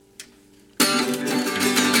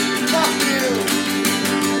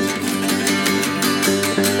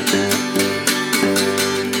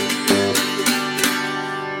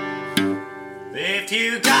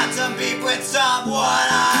some beef with someone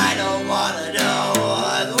I don't wanna know,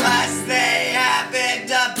 unless they happen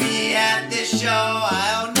to be at this show.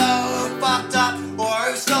 I don't know who fucked up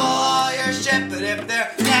or who stole all your shit, but if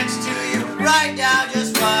they're next to you right now,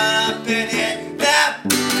 just run up and hit them.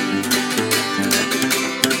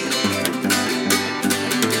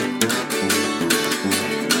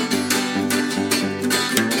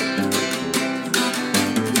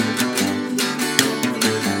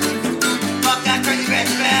 Fuck that crazy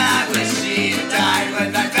bitch, man, I wish she had died.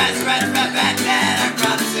 With my best friend prevented her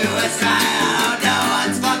from suicide. I don't know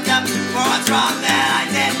what's fucked up or what's wrong that I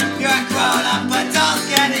did. You're a grown-up adult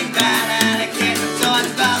getting mad at a kid. Someone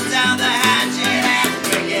fell down the hatch and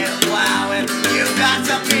bring it. Wow, if you got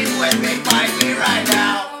some beef with me, fight me right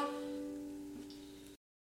now.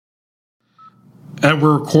 And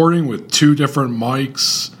we're recording with two different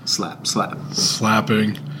mics.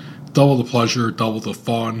 Slapping. Double the pleasure, double the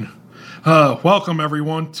fun. Welcome,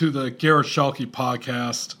 everyone, to the Garret Schuelke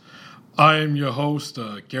podcast. I am your host,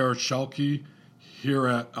 Garret Schuelke, here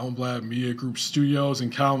at Elmblad Media Group Studios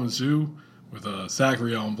in Kalamazoo with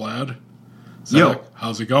Zachary Elmblad. Zach, Yo.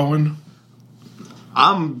 how's it going?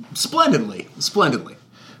 I'm splendidly.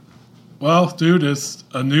 Well, dude, it's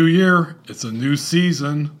a new year. It's a new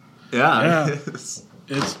season. Yeah. It's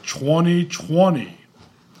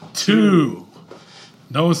 2022.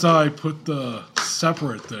 Notice I put the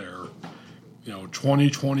separate there.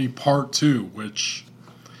 2020 Part 2, which,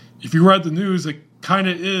 if you read the news, it kind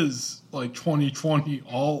of is like 2020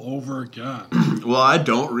 all over again. Well, I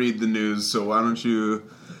don't read the news, so why don't you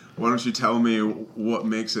tell me what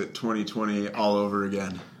makes it 2020 all over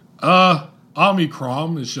again?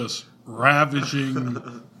 Omicron is just ravaging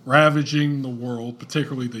the world,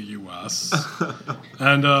 particularly the U.S.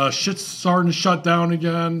 And shit's starting to shut down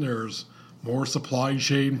again. There's more supply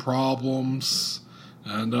chain problems.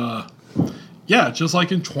 And, just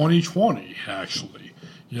like in 2020, actually.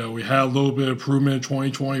 We had a little bit of improvement in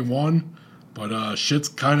 2021, but shit's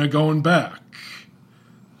kind of going back.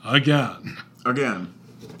 Again.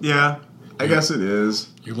 Yeah, I guess it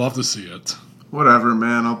is. You love to see it. Whatever,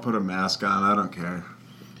 man. I'll put a mask on. I don't care.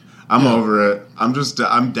 I'm over it. I'm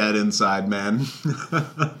dead inside, man.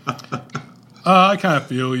 I kind of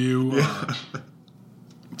feel you.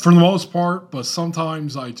 For the most part, but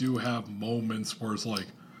sometimes I do have moments where it's like,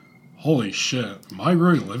 holy shit, am I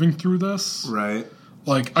really living through this? Right.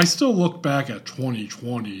 Like, I still look back at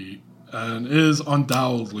 2020, and it is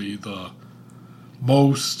undoubtedly the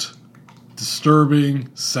most disturbing,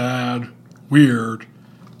 sad, weird,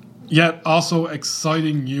 yet also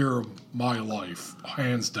exciting year of my life,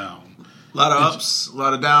 hands down. A lot of ups, a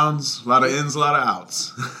lot of downs, a lot of ins, a lot of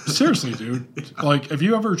outs. Seriously, dude. Like, have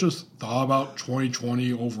you ever just thought about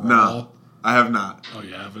 2020 overall? No, I have not. Oh,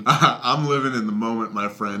 you haven't? I'm living in the moment, my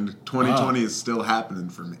friend. 2020 is still happening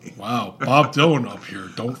for me. Wow. Bob Dylan up here.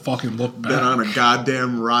 Don't fucking look back. Been on a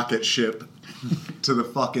goddamn rocket ship to the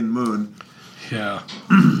fucking moon. Yeah.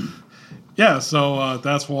 Yeah, so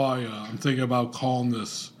that's why I'm thinking about calling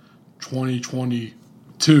this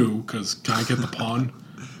 2022, because can I get the pun?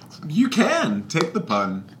 You can. Take the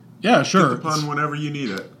pun. Yeah, sure. Take the pun whenever you need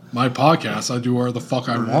it. My podcast, I do whatever the fuck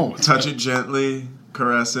I want with Touch it gently,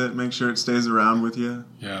 caress it, make sure it stays around with you.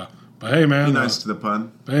 Yeah. But hey, man. Be nice to the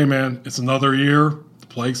pun. Hey, man, it's another year. The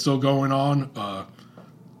plague's still going on.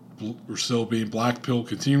 We're still being blackpilled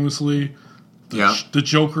continuously. The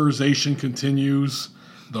Jokerization continues,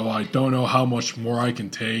 though I don't know how much more I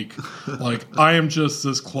can take. Like, I am just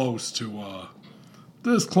this close to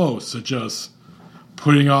just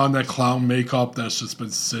putting on that clown makeup that's just been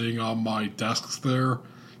sitting on my desk there.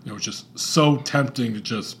 Just so tempting to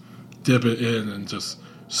just dip it in and just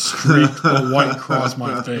streak the white across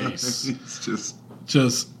my face. It's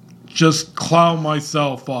just clown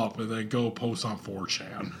myself up and then go post on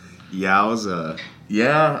 4chan. Yowza.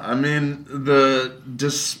 Yeah, I mean, the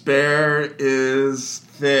despair is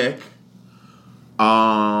thick.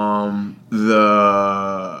 The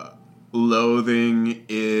loathing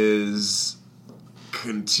is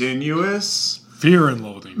continuous. Fear and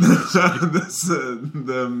loathing.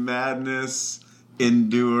 The madness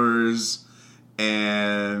endures,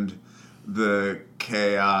 and the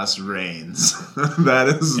chaos reigns.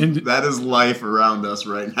 That is life around us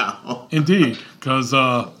right now. Indeed, because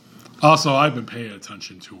also I've been paying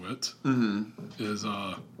attention to it.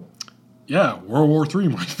 Mm-hmm. World War III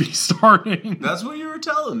might be starting. That's what you were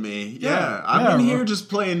telling me. Yeah, I've been here just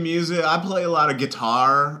playing music. I play a lot of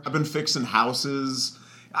guitar. I've been fixing houses.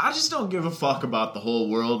 I just don't give a fuck about the whole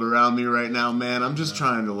world around me right now, man. I'm just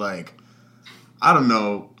trying to, I don't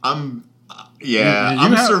know. I'm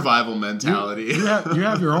survival mentality. You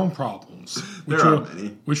have your own problems. films,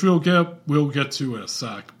 which we'll get to in a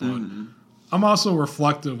sec. But I'm also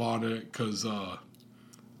reflective on it because,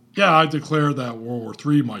 I declared that World War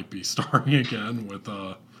III might be starting again with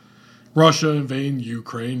Russia invading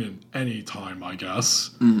Ukraine in any time, I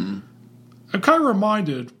guess. I'm kind of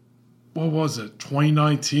reminded. What was it,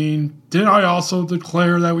 2019? Did I also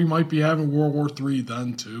declare that we might be having World War III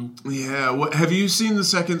then, too? Yeah. Have you seen the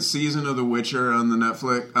second season of The Witcher on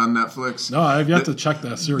Netflix? No, I have yet to check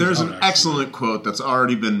that series There's out, an excellent quote that's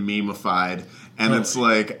already been meme-ified, and it's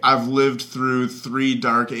like, I've lived through 3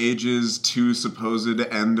 dark ages, 2 supposed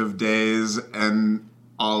end of days, and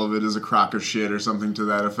all of it is a crock of shit or something to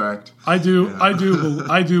that effect. I do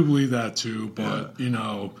believe that, too, but,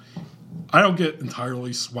 I don't get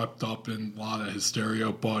entirely swept up in a lot of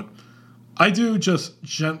hysteria, but I do just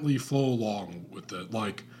gently flow along with it.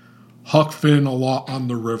 Like Huck Finn a lot on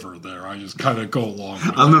the river there. I just kind of go along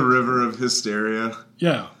with on the river of hysteria.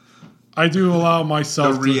 Yeah. I do allow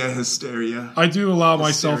myself hysteria. I do allow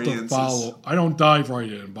myself to follow. I don't dive right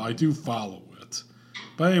in, but I do follow it.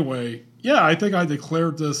 But anyway, I think I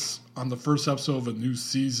declared this on the first episode of a new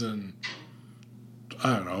season,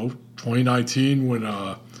 I don't know, 2019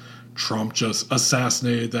 when Trump just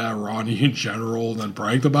assassinated that Iranian general and then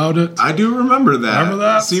bragged about it. I do remember that. Remember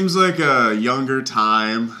that? Seems like a younger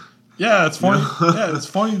time. Yeah, it's funny. It's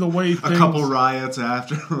funny the way things... A couple riots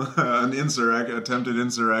after an attempted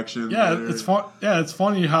insurrection. Yeah, later. it's fun. Yeah, it's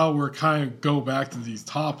funny how we're kind of go back to these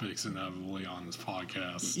topics inevitably on this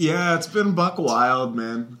podcast. Yeah, it's been buck wild,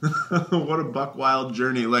 man. What a buck wild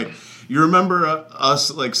journey. Like, you remember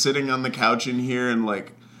us like sitting on the couch in here and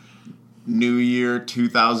like New Year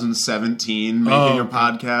 2017 making a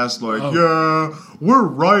podcast we're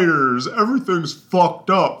writers, everything's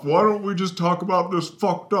fucked up, why don't we just talk about this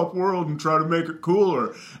fucked up world and try to make it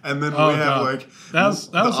cooler, and then we have like that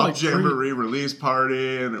was like Jamboree release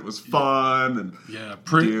party and it was fun and the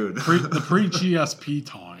pre-GSP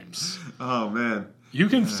times. Oh man, you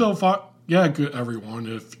can still find good everyone,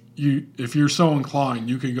 if you're so inclined,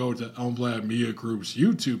 you can go to Elmblad Media Group's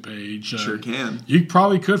YouTube page. Sure can. You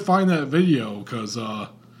probably could find that video because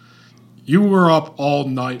you were up all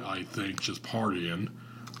night, I think, just partying.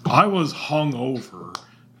 I was hungover,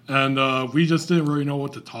 and we just didn't really know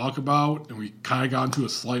what to talk about, and we kind of got into a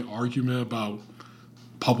slight argument about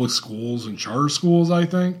public schools and charter schools, I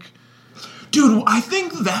think. Dude, I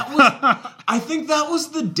think that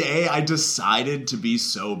was the day I decided to be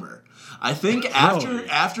sober. I think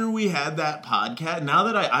after we had that podcast, now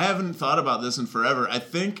that I haven't thought about this in forever, I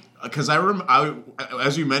think because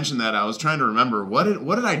as you mentioned that, I was trying to remember what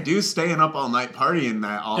did I do staying up all night partying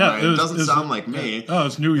that all night? It doesn't sound like me. Oh,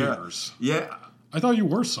 it's New Year's. Yeah, I thought you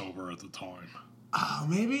were sober at the time.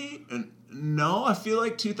 Maybe no. I feel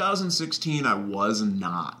like 2016 I was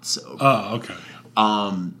not sober. Oh, okay.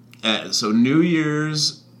 So New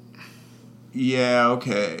Year's, yeah,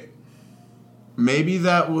 okay. Maybe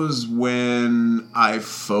that was when I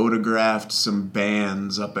photographed some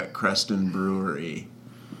bands up at Creston Brewery.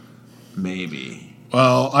 Maybe.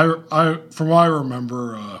 Well, I from what I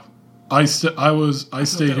remember, I stayed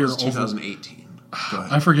here over 2018.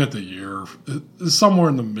 I forget the year. It's somewhere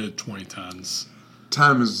in the mid 2010s.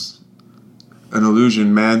 Time is an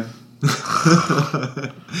illusion, man.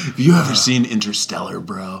 Have you ever seen Interstellar,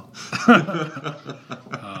 bro?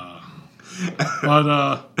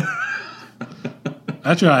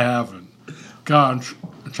 Actually, I haven't. God,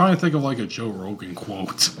 I'm trying to think of like a Joe Rogan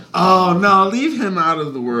quote. Oh no, leave him out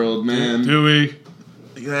of the world, man. Do we?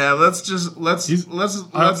 Yeah, let's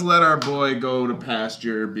let our boy go to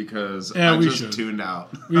pasture because I just tuned out.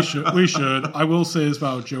 We should. I will say this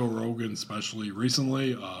about Joe Rogan, especially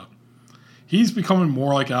recently. He's becoming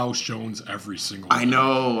more like Alex Jones every single day. I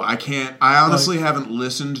know. I honestly haven't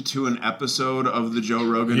listened to an episode of the Joe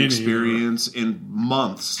Rogan Experience in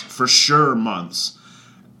months. For sure, months.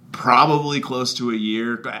 Probably close to a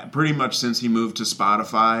year. Pretty much since he moved to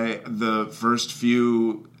Spotify. The first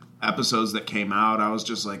few episodes that came out, I was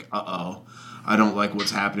just like, uh-oh. I don't like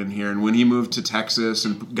what's happening here. And when he moved to Texas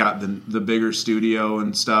and got the bigger studio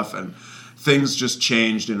and stuff, and things just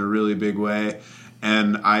changed in a really big way.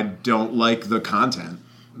 And I don't like the content,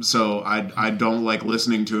 so I don't like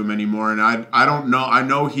listening to him anymore. And I don't know. I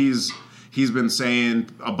know he's been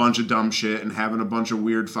saying a bunch of dumb shit and having a bunch of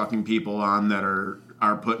weird fucking people on that are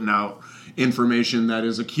putting out information that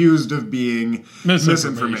is accused of being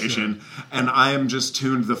misinformation. And I am just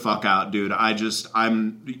tuned the fuck out, dude. I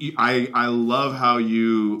love how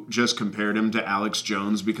you just compared him to Alex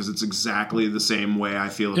Jones because it's exactly the same way I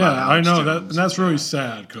feel about Alex Jones. That, and that's really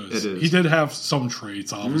sad because he did have some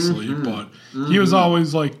traits, obviously, but he was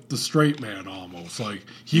always like the straight man almost. Like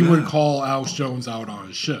he would call Alex Jones out on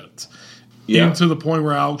his shit. Even to the point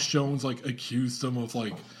where Alex Jones like accused him of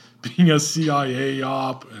like being a CIA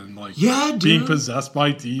op and like being possessed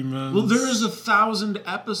by demons. Well, there is 1,000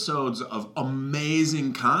 episodes of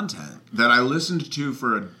amazing content that I listened to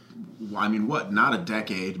for not a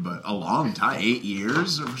decade, but a long time, 8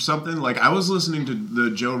 years or something. Like, I was listening to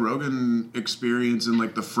the Joe Rogan Experience in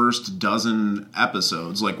like the first dozen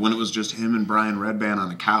episodes, like when it was just him and Brian Redband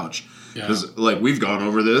on a couch. Because like we've gone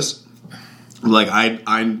over this. Like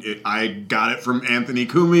I got it from Anthony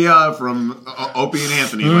Cumia, from Opie and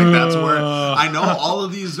Anthony. Like that's where I know all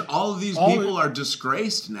of these people are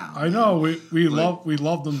disgraced now. I know we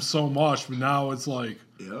love them so much, but now it's like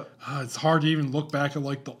it's hard to even look back at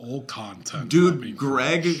like the old content. Dude,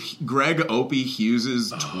 Greg Opie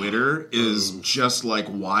Hughes's Twitter is just like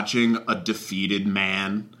watching a defeated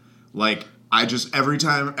man. Like I just every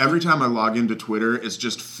time I log into Twitter, it's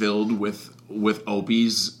just filled with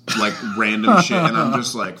Opie's like random shit, and I'm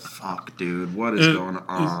just like, fuck, dude, what is going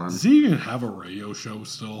on? Does he even have a radio show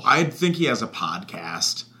still? I think he has a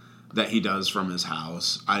podcast that he does from his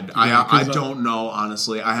house. I don't know,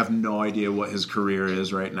 honestly. I have no idea what his career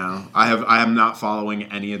is right now. I am not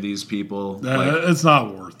following any of these people. It's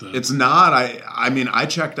not worth it. It's not. I mean, I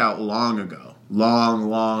checked out long ago.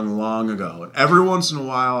 Long ago. And every once in a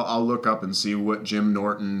while, I'll look up and see what Jim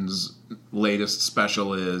Norton's latest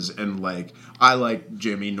special is, and like I like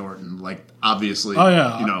Jimmy Norton. Like obviously, you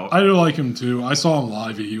know, I do like him too. I saw him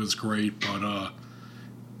live; he was great. But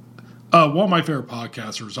one of my favorite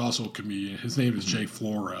podcasters is also a comedian. His name is Jay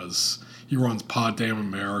Flores. He runs Pod Damn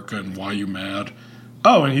America and Why You Mad.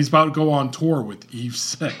 Oh, and he's about to go on tour with Eve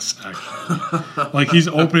 6, actually. Like, he's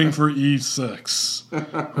opening for Eve 6,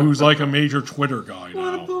 who's like a major Twitter guy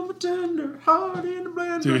now.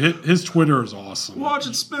 Dude, his Twitter is awesome. Watch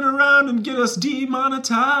it spin around and get us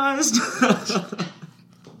demonetized.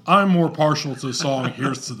 I'm more partial to the song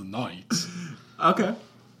Here's to the Night. Okay.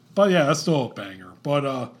 But yeah, that's still a banger.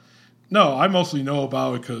 But no, I mostly know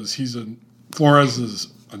about it because Flores is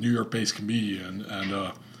a New York-based comedian,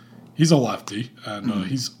 and he's a lefty, and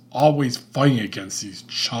he's always fighting against these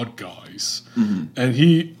chud guys. Mm-hmm.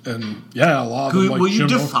 A lot of them. Like, will you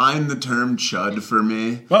define the term chud for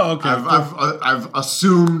me? Well, okay. I've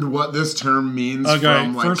assumed what this term means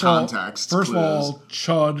from like context. First of all,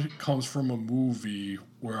 chud comes from a movie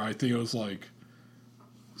where I think it was like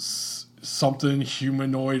something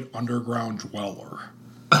humanoid underground dweller.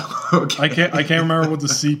 Okay. I can't remember what the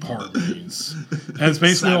C part means. And it's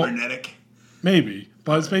basically cybernetic. Maybe,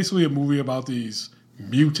 but it's basically a movie about these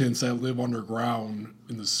mutants that live underground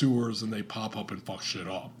in the sewers, and they pop up and fuck shit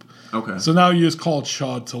up. Okay. So now you just call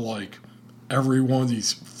chud to like every one of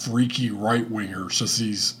these freaky right wingers, just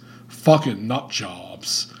these fucking nut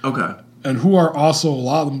jobs. Okay. And who are also a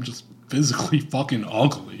lot of them just physically fucking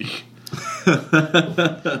ugly.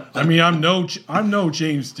 I mean, I'm no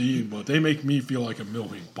James Dean, but they make me feel like $1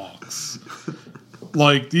 million.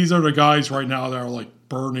 Like, these are the guys right now that are like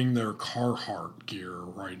burning their Carhartt gear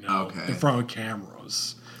right now in front of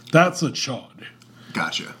cameras. That's a chud.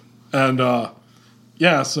 Gotcha. And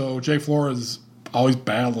so Jay Flores is always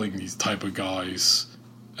battling these type of guys,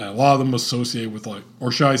 and a lot of them associate with like,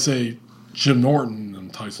 or should I say, Jim Norton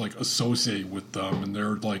and types like associate with them, and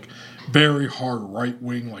they're like very hard right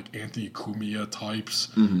wing, like Anthony Cumia types,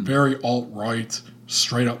 very alt right,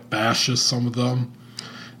 straight up fascist. Some of them,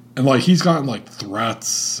 and like he's gotten like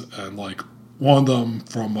threats, and like one of them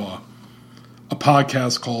from a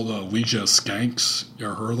podcast called Legion of Skanks. You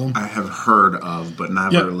ever heard of them? I have heard of, but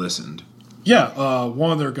never listened. Yeah,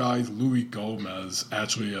 one of their guys, Louis Gomez,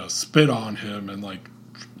 actually spit on him and like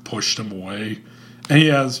pushed him away. And he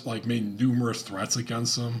has like made numerous threats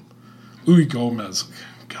against him. Louis Gomez,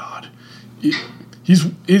 God, he's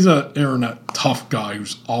an internet tough guy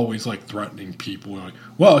who's always like threatening people. Like,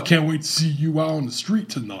 well, I can't wait to see you out on the street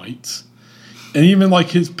tonight. And even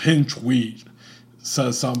like his pinned tweet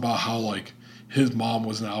says something about how like his mom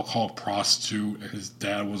was an alcoholic prostitute and his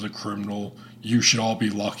dad was a criminal. You should all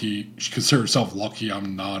be lucky. You should consider yourself lucky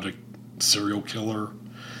I'm not a serial killer.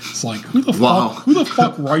 It's like, who the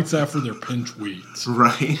fuck writes that for their pinned tweets?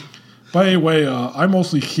 Right. But anyway, I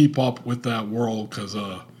mostly keep up with that world because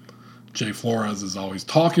Jay Flores is always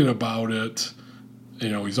talking about it. You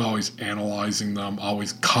know, he's always analyzing them,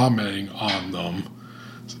 always commenting on them.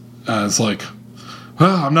 And it's like,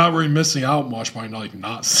 well, I'm not really missing out much by like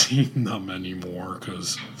not seeing them anymore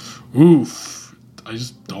because, I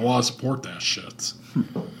just don't want to support that shit.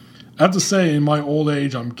 I have to say, in my old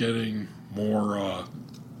age, I'm getting more,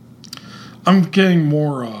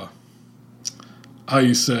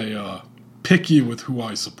 picky with who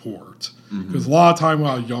I support. Because a lot of time when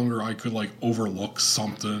I was younger, I could, like, overlook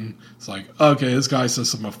something. It's like, okay, this guy says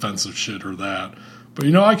some offensive shit or that. But,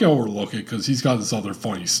 you know, I can overlook it because he's got this other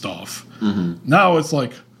funny stuff. Now it's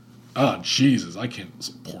like, oh, Jesus, I can't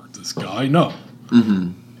support this guy. No.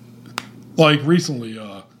 Like, recently,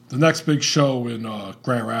 the next big show in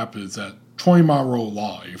Grand Rapids at 20 Mile Road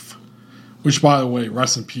Live, which, by the way,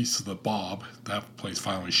 rest in peace to the Bob. That place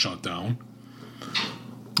finally shut down.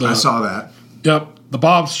 I saw that. Yep, the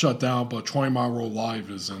Bob's shut down, but 20 Mile Road Live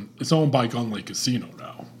isn't. It's owned by Gun Lake Casino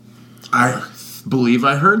now. I believe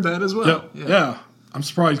I heard that as well. Yep. Yeah. I'm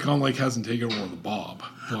surprised Gun Lake hasn't taken over the Bob.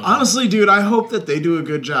 But, honestly, dude, I hope that they do a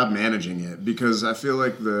good job managing it because I feel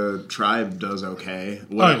like the tribe does okay,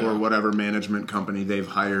 or whatever management company they've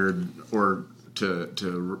hired or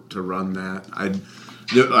to run that.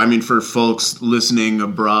 I mean, for folks listening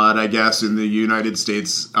abroad, I guess in the United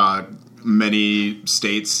States, many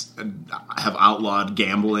states have outlawed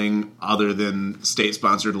gambling other than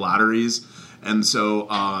state-sponsored lotteries, and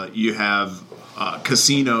so you have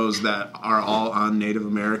casinos that are all on Native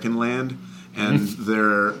American land. And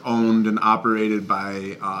they're owned and operated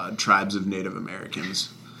by tribes of Native Americans,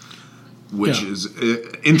 which is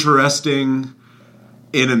interesting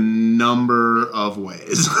in a number of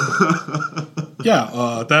ways.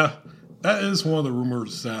 That is one of the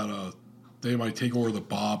rumors that they might take over the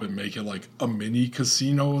Bob and make it like a mini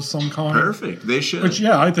casino of some kind. Perfect. They should. Which,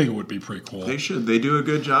 I think it would be pretty cool. They should. They do a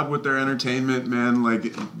good job with their entertainment, man.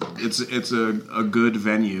 Like, it's a good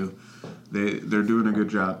venue. They're doing a good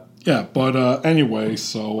job. Yeah, but anyway,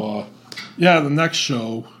 so, the next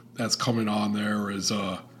show that's coming on there is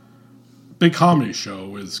a big comedy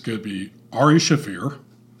show. Is going to be Ari Shaffir,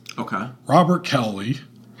 Robert Kelly,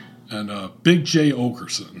 and Big J.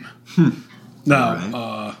 Okerson.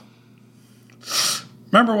 Now,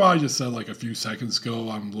 remember what I just said like a few seconds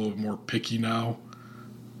ago? I'm a little more picky now.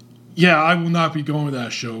 Yeah, I will not be going to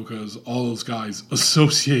that show because all those guys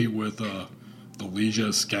associate with the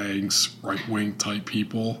Legis gangs, right-wing type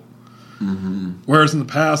people. Whereas in the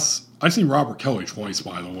past, I've seen Robert Kelly twice,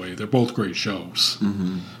 by the way. They're both great shows.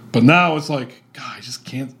 But now it's like, God, I just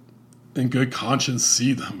can't in good conscience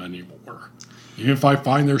see them anymore. Even if I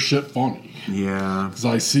find their shit funny. Yeah. Because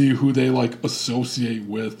I see who they like associate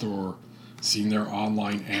with or seen their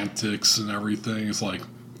online antics and everything. It's like,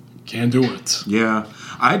 can't do it. Yeah.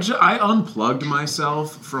 I unplugged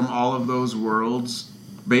myself from all of those worlds.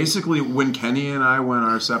 Basically, when Kenny and I went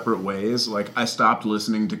our separate ways, like, I stopped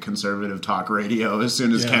listening to conservative talk radio as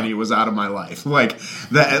soon as Kenny was out of my life. Like,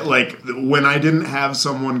 that, like, when I didn't have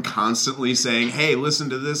someone constantly saying, hey,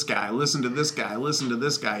 listen to this guy, listen to this guy, listen to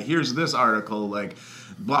this guy, here's this article, like,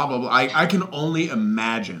 blah, blah, blah. I can only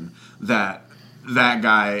imagine that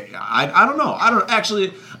guy, I don't know. I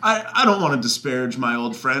don't want to disparage my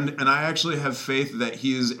old friend, and I actually have faith that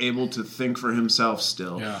he is able to think for himself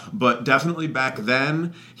still. Yeah. But definitely back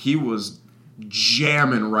then, he was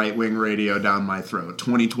jamming right-wing radio down my throat.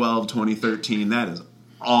 2012, 2013, that is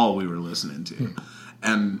all we were listening to.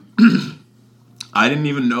 And I didn't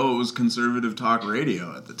even know it was conservative talk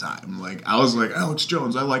radio at the time. Like, I was like, Alex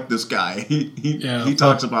Jones, I like this guy. He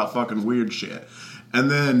talks about fucking weird shit. And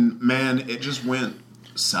then, man, it just went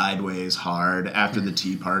sideways hard after the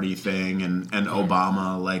Tea Party thing and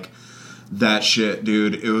Obama. Like, that shit,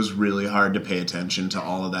 dude, it was really hard to pay attention to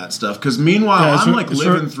all of that stuff. Because meanwhile, I'm, like,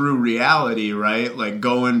 living through reality, right? Like,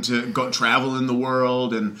 traveling the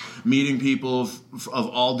world and meeting people of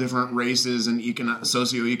all different races and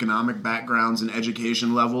socioeconomic backgrounds and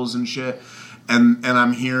education levels and shit. And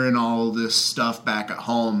I'm hearing all this stuff back at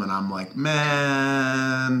home, and I'm like,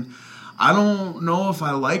 man, I don't know if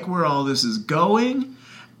I like where all this is going.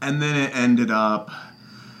 And then it ended up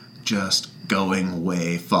just going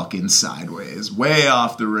way fucking sideways, way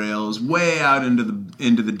off the rails, way out into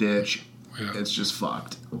the ditch. Yeah. It's just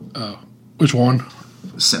fucked. Which one?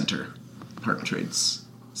 Center. Park Trades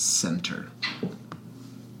Center.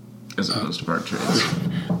 As opposed to Park Trades.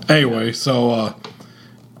 Anyway, that's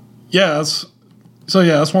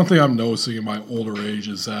one thing I'm noticing in my older age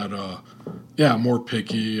is that, I'm more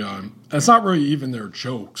picky. It's not really even their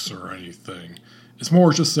jokes or anything. It's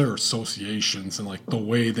more just their associations and, like, the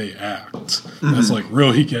way they act. That's, like,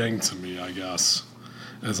 really getting to me, I guess.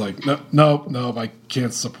 And it's like, no, I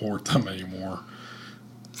can't support them anymore.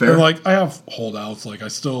 Fair. And, like, I have holdouts. Like, I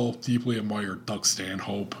still deeply admire Doug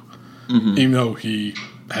Stanhope, even though he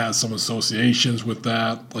has some associations with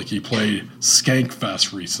that. Like, he played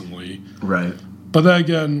Skankfest recently. Right. But then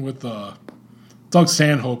again, with Doug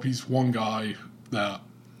Stanhope, he's one guy that,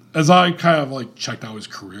 as I kind of, like, checked out his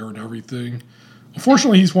career and everything,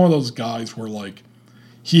 unfortunately, he's one of those guys where, like,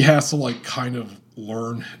 he has to, like, kind of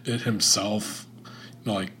learn it himself.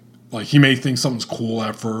 Like he may think something's cool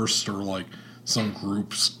at first, or like some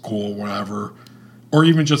group's cool, whatever, or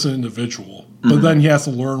even just an individual. But then he has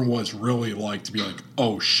to learn what it's really like to be like,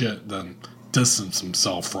 oh shit, then distance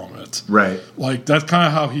himself from it. Right. Like that's kind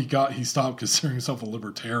of how he stopped considering himself a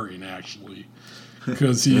libertarian, actually.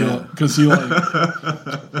 Because he like,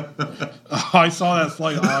 I saw that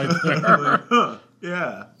slight eye there.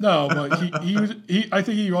 Yeah. No, but he I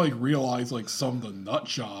think he like realized like some of the nut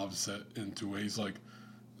jobs that into it. He's like,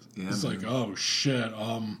 like, oh shit,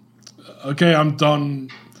 okay, I'm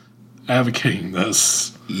done advocating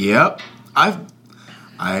this. Yep. I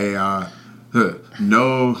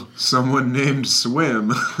know someone named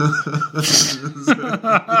Swim.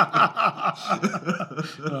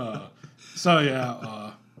 So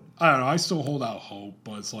yeah, I don't know. I still hold out hope,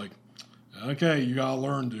 but it's like, okay, you gotta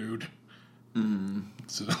learn, dude.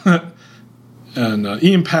 So, and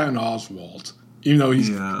Ian Patton Oswalt, even though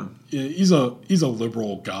he's a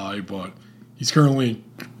liberal guy, but he's currently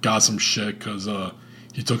got some shit because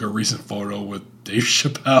he took a recent photo with Dave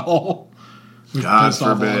Chappelle. God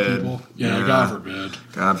forbid. Yeah, God forbid.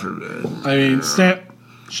 God forbid. I mean,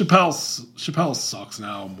 Chappelle sucks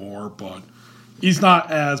now more, but he's not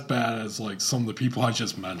as bad as like some of the people I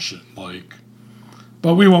just mentioned. Like,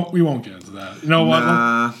 but we won't get into that. You know what?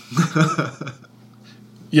 Nah.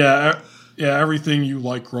 Yeah, everything you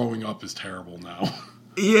like growing up is terrible now.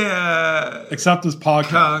 Yeah. Except this podcast.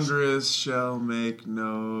 Congress shall make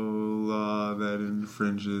no law that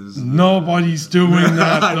infringes. Nobody's doing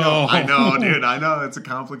that, though. I know, dude. I know. It's a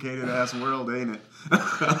complicated ass world, ain't it?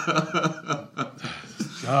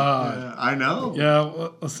 God. Yeah, I know. Yeah,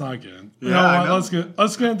 let's not get in. Yeah, Let's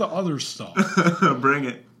get into other stuff. Bring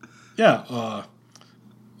it. Yeah,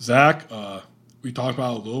 Zach, we talked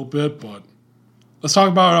about it a little bit, but let's talk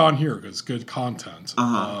about it on here because it's good content.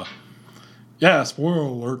 Yeah, spoiler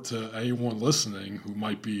alert to anyone listening who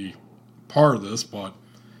might be part of this, but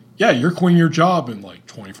yeah, you're quitting your job in like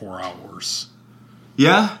 24 hours.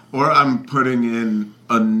 Yeah, or I'm putting in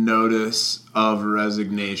a notice of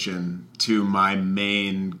resignation to my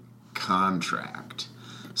main contract.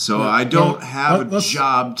 So I don't have a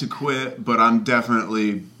job to quit, but I'm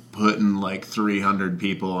definitely putting like 300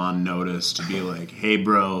 people on notice to be like, hey,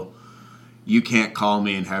 bro, you can't call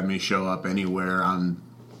me and have me show up anywhere in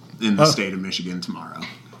the state of Michigan tomorrow.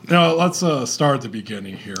 You know, let's start at the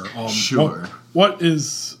beginning here. Sure. What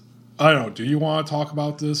is... I don't know. Do you want to talk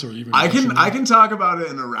about this, or even? I can talk about it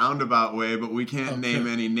in a roundabout way, but we can't name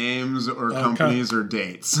any names or companies or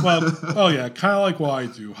dates. Well, yeah, kind of like what I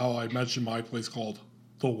do. How I mentioned my place called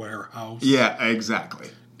The Warehouse. Yeah, exactly.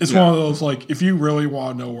 It's one of those like if you really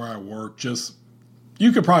want to know where I work,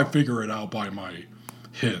 you could probably figure it out by my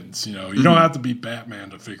hints. You know, you don't have to be Batman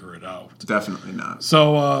to figure it out. Definitely not.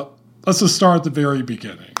 So let's just start at the very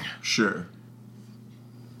beginning. Sure.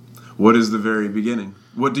 What is the very beginning?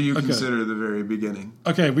 What do you consider the very beginning?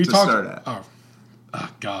 Okay, we talked. Start at? Oh,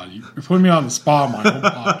 God, you're putting me on the spot on my own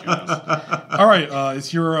podcast. All right,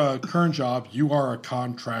 it's your current job. You are a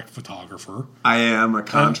contract photographer. I am a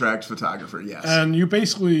contract photographer. Yes, and you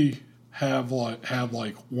basically have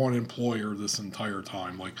one employer this entire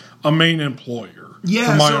time, like a main employer. Yeah,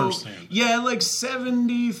 from my understanding. Yeah, like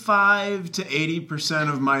 75 to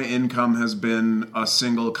 80% of my income has been a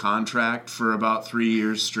single contract for about 3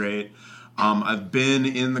 years straight. I've been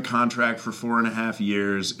in the contract for 4.5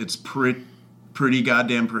 years. It's pretty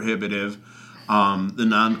goddamn prohibitive. The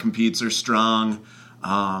non-competes are strong.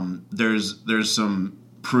 There's some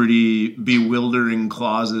pretty bewildering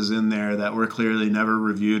clauses in there that were clearly never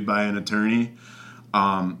reviewed by an attorney.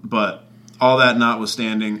 But all that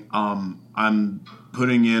notwithstanding, I'm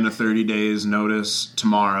putting in a 30 days notice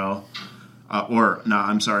tomorrow.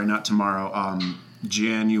 Not tomorrow.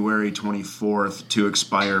 January 24th to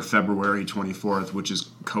expire February 24th, which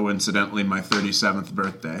is coincidentally my 37th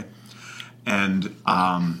birthday. And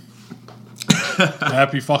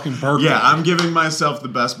happy fucking birthday. Yeah, I'm giving myself the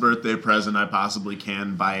best birthday present I possibly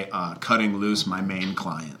can by cutting loose my main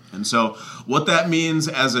client. And so what that means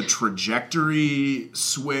as a trajectory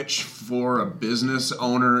switch for a business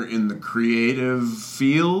owner in the creative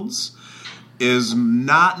fields is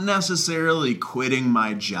not necessarily quitting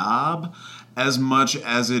my job as much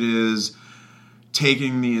as it is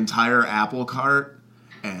taking the entire apple cart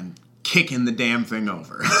and kicking the damn thing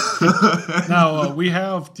over. Now, we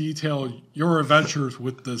have detailed your adventures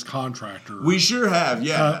with this contractor. We sure have,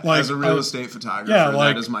 yeah. As a real estate photographer,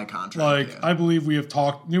 that is my contract. I believe we have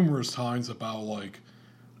talked numerous times about, like,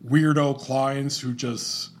 weirdo clients who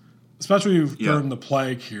just, especially during the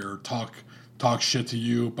plague here, talk shit to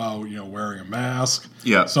you about, wearing a mask.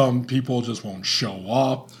 Yeah. Some people just won't show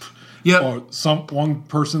up. Yep. Or one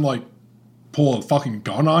person like pull a fucking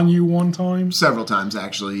gun on you one time? Several times,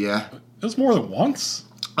 actually, yeah. It was more than once?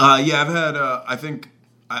 Yeah, I've had,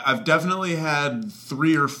 I've definitely had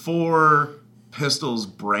 3 or 4 pistols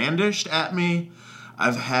brandished at me.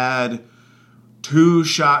 I've had 2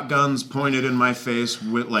 shotguns pointed in my face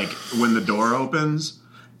with, like, when the door opens.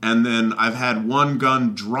 And then I've had 1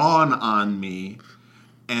 gun drawn on me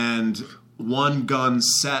and 1 gun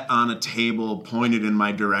set on a table pointed in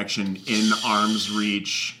my direction in arm's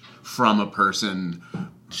reach from a person.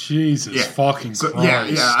 Jesus fucking Christ.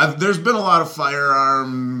 Yeah. There's been a lot of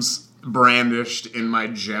firearms brandished in my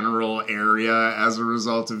general area as a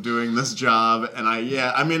result of doing this job. And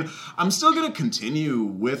I'm still going to continue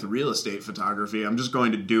with real estate photography. I'm just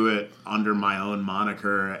going to do it under my own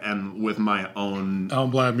moniker and with my own...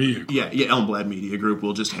 Elmblad Media Group. Yeah, Elmblad Media Group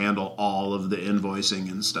will just handle all of the invoicing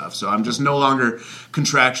and stuff. So I'm just no longer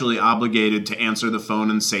contractually obligated to answer the phone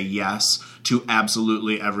and say yes to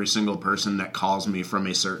absolutely every single person that calls me from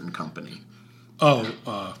a certain company.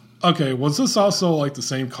 Okay, was this also like the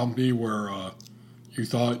same company where you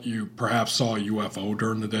thought you perhaps saw a UFO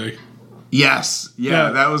during the day? Yes.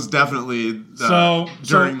 Yeah. That was definitely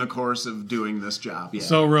during the course of doing this job. Yeah.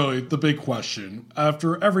 So really, the big question,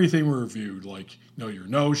 after everything we reviewed, like, your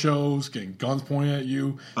no-shows, getting guns pointed at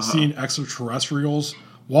you, seeing extraterrestrials,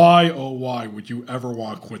 why would you ever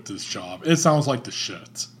want to quit this job? It sounds like the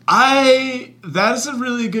shit. That is a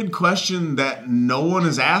really good question that no one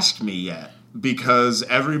has asked me yet. Because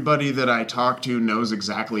everybody that I talk to knows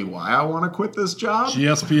exactly why I want to quit this job.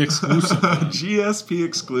 GSP exclusive. GSP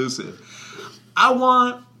exclusive. I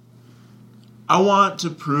want to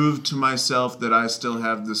prove to myself that I still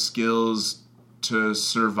have the skills to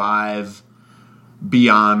survive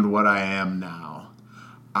beyond what I am now.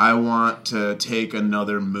 I want to take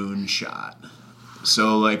another moonshot.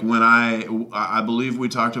 So, like, when I believe we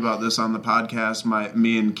talked about this on the podcast,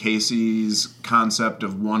 me and Casey's concept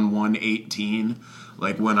of 1118,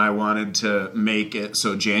 like when I wanted to make it,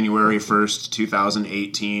 so January 1st,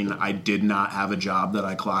 2018, I did not have a job that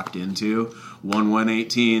I clocked into.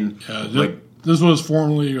 1118, this was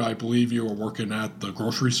formerly, I believe you were working at the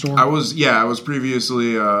grocery store? I was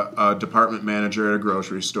previously a department manager at a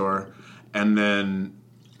grocery store, and then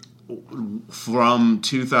from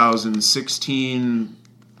 2016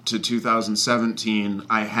 to 2017,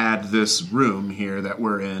 I had this room here that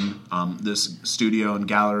we're in, this studio and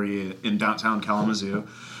gallery in downtown Kalamazoo,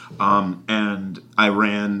 and I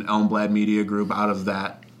ran Elmblad Media Group out of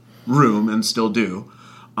that room and still do.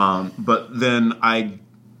 But then I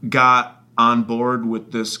got on board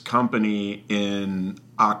with this company in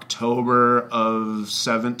October of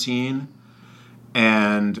 17,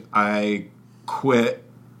 and I quit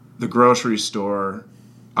the grocery store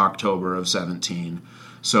October of 17.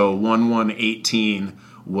 So 1118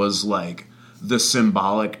 was like the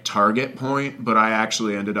symbolic target point, but I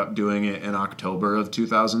actually ended up doing it in October of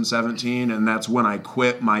 2017, and that's when I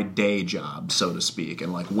quit my day job, so to speak,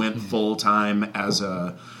 and like went full time as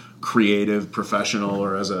a creative professional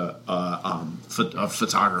or as a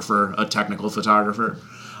photographer, a technical photographer.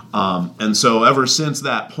 And so ever since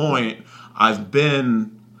that point, I've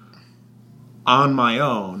been on my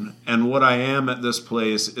own, and what I am at this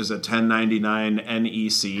place is a 1099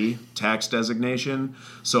 NEC tax designation,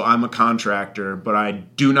 so I'm a contractor, but I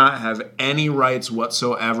do not have any rights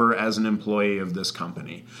whatsoever as an employee of this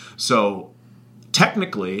company. So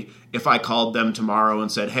technically, if I called them tomorrow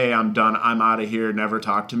and said, hey, I'm done, I'm out of here, never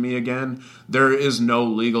talk to me again, there is no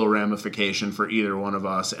legal ramification for either one of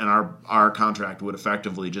us, and our contract would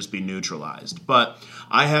effectively just be neutralized. But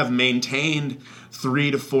I have maintained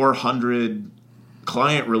 300 to 400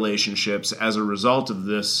 client relationships as a result of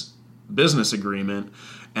this business agreement,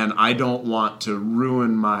 and I don't want to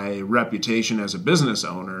ruin my reputation as a business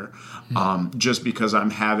owner just because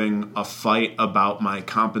I'm having a fight about my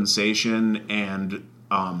compensation and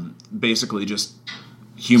basically just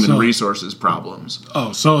human resources problems.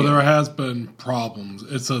 Oh, so there has been problems.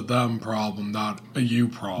 It's a them problem, not a you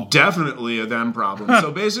problem. Definitely a them problem.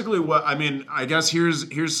 So basically I guess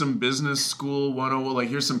here's some business school 101, like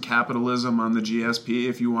here's some capitalism on the GSP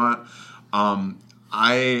if you want.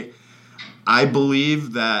 I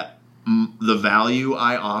believe that the value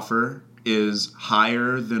I offer is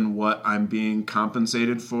higher than what I'm being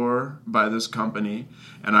compensated for by this company,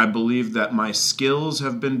 and I believe that my skills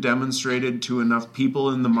have been demonstrated to enough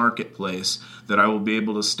people in the marketplace that I will be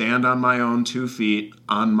able to stand on my own 2 feet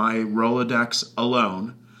on my Rolodex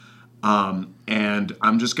alone, and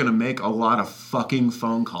I'm just going to make a lot of fucking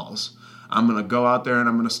phone calls. I'm going to go out there and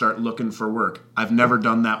I'm going to start looking for work. I've never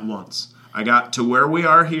done that once. I got to where we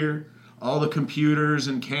are here all the computers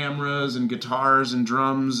and cameras and guitars and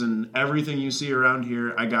drums and everything you see around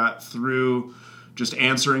here, I got through just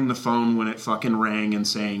answering the phone when it fucking rang and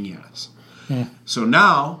saying yes. So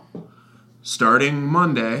now, starting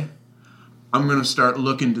Monday, I'm going to start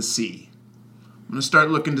looking to see. I'm going to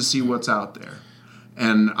start looking to see what's out there.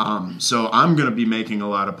 And so I'm going to be making a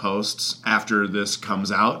lot of posts after this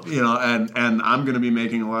comes out, and I'm going to be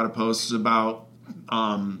making a lot of posts about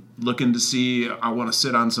looking to see. I want to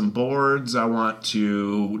sit on some boards. I want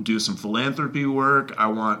to do some philanthropy work. I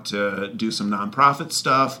want to do some nonprofit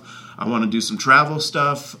stuff. I want to do some travel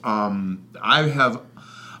stuff. I have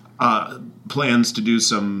plans to do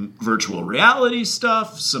some virtual reality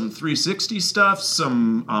stuff, some 360 stuff,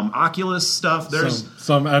 some Oculus stuff. There's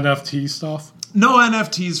some NFT stuff. No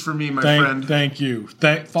NFTs for me, my friend. Thank you.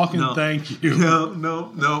 Thank you.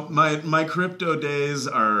 No. My crypto days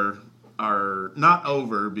are not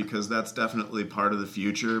over, because that's definitely part of the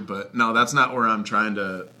future. But no, that's not where I'm trying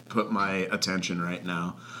to put my attention right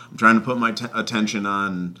now. I'm trying to put my attention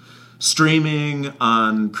on streaming,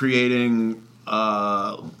 on creating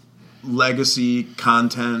legacy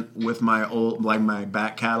content with my my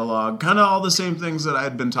back catalog, kind of all the same things that I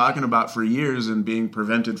had been talking about for years and being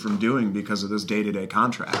prevented from doing because of this day-to-day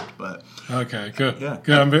contract. But okay, good. Yeah,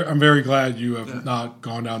 good. I'm very glad you have not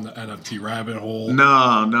gone down the NFT rabbit hole.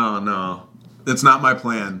 No, it's not my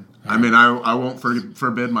plan. I mean, I won't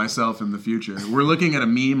forbid myself in the future. We're looking at a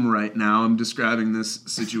meme right now. I'm describing this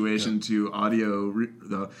situation to audio.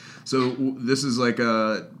 So this is like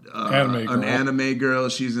an anime girl.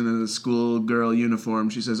 She's in a schoolgirl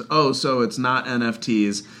uniform. She says, "Oh, so it's not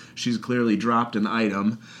NFTs." She's clearly dropped an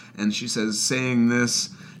item, and she says, saying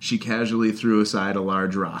this, she casually threw aside a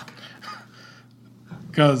large rock.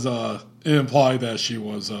 Because it implied that she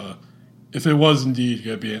was, if it was indeed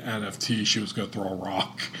going to be an NFT, she was going to throw a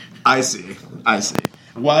rock. I see.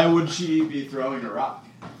 Why would she be throwing a rock?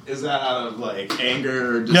 Is that out of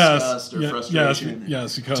anger or disgust or frustration?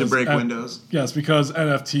 Yes, because to break windows. Yes, because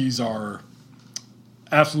NFTs are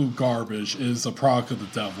absolute garbage. It is a product of the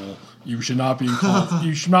devil. You should not be involved.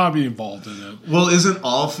 You should not be involved in it. Well, isn't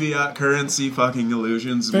all fiat currency fucking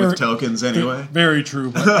illusions with tokens anyway? Very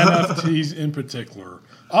true, but NFTs in particular.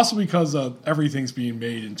 Also because everything's being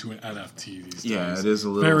made into an NFT these days. Yeah, it is a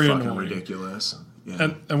little very fucking annoying. Ridiculous.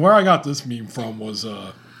 Yeah. And where I got this meme from was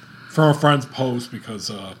from a friend's post,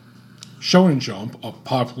 because Shonen Jump, a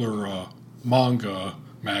popular manga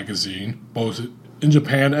magazine, both in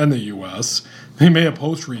Japan and the US, they made a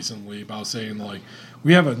post recently about saying,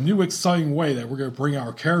 we have a new exciting way that we're going to bring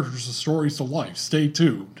our characters and stories to life. Stay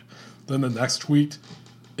tuned. Then the next tweet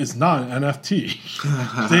is not an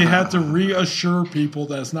NFT. They had to reassure people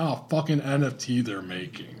that it's not a fucking NFT they're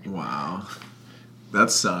making. Wow.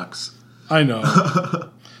 That sucks. I know.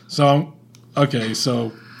 So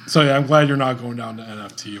yeah, I'm glad you're not going down the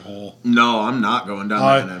NFT hole. No, I'm not going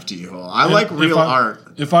down the NFT hole. I like real art.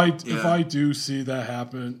 If I do see that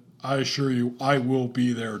happen, I assure you, I will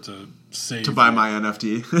be there to save to buy my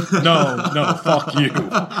NFT. No, fuck you.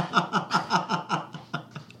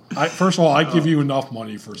 First of all, I give you enough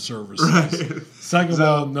money for services. Right. Second of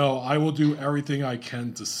all, no, I will do everything I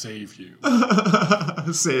can to save you.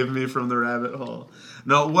 Save me from the rabbit hole.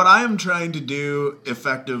 No, what I am trying to do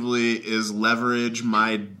effectively is leverage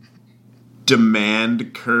my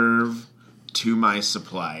demand curve to my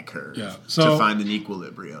supply curve to find an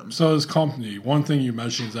equilibrium. So as company, one thing you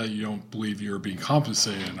mentioned is that you don't believe you're being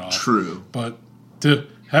compensated enough. True. But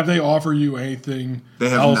have they offered you anything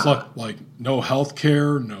else, like no health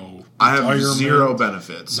care, no I have zero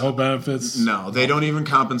benefits. No benefits? No, they don't even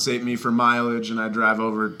compensate me for mileage, and I drive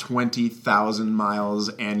over 20,000 miles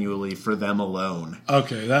annually for them alone.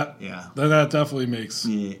 Okay, that definitely makes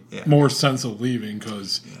more sense of leaving,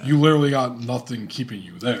 because you literally got nothing keeping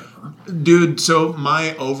you there. Dude, so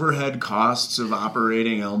my overhead costs of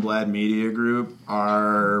operating Elmblad Media Group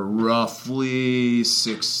are roughly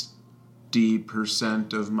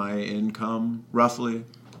 60% of my income, roughly.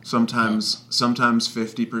 Sometimes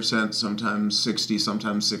 50%, sometimes 60,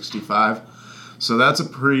 sometimes 65. So that's a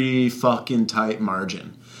pretty fucking tight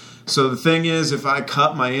margin. So the thing is, if I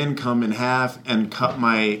cut my income in half and cut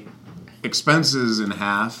my expenses in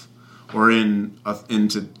half, or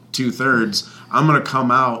into 2/3, I'm going to come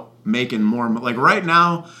out making more. Like right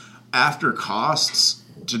now, after costs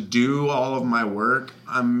to do all of my work,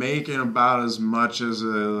 I'm making about as much as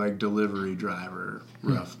a delivery driver.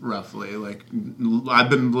 Roughly, I've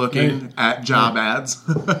been looking at job ads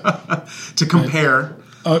to compare.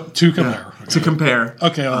 to compare.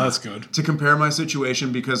 Okay, well, that's good. To compare my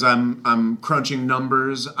situation because I'm crunching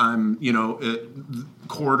numbers. I'm,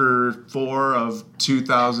 quarter 4 of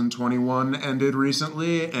 2021 ended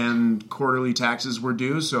recently, and quarterly taxes were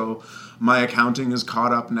due, so my accounting is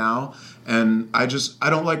caught up now. And I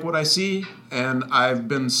don't like what I see, and I've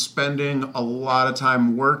been spending a lot of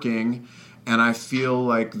time working, and I feel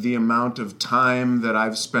like the amount of time that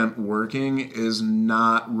I've spent working is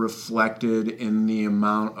not reflected in the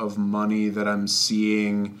amount of money that I'm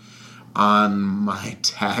seeing on my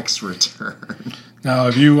tax return. Now,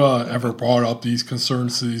 have you ever brought up these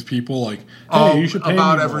concerns to these people? Like, hey, you should pay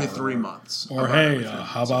about me every more, 3 months. Or, hey,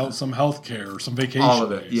 how about some health care or some vacation all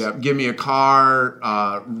of it, days? yeah. Give me a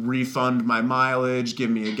car, refund my mileage,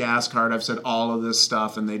 give me a gas card. I've said all of this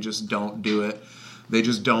stuff, and they just don't do it. They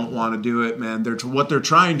just don't want to do it, man. What they're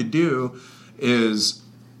trying to do is...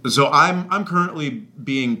 So I'm currently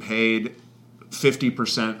being paid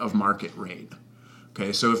 50% of market rate.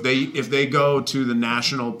 Okay, so if they go to the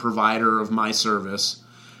national provider of my service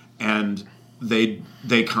and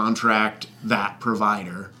they contract that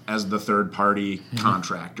provider as the third party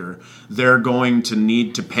contractor, they're going to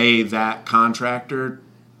need to pay that contractor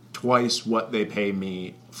twice what they pay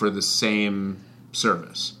me for the same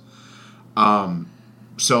service.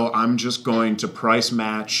 So I'm just going to price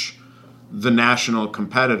match the national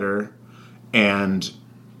competitor and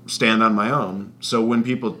stand on my own. So when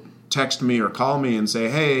people text me or call me and say,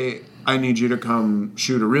 hey, I need you to come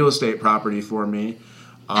shoot a real estate property for me,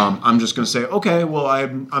 I'm just going to say, okay, well,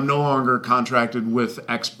 I'm no longer contracted with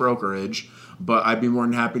X brokerage, but I'd be more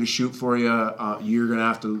than happy to shoot for you. You're going to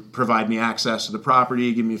have to provide me access to the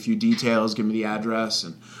property, give me a few details, give me the address,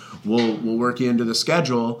 and we'll work you into the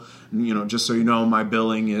schedule. Just so you know, my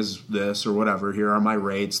billing is this or whatever. Here are my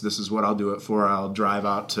rates. This is what I'll do it for. I'll drive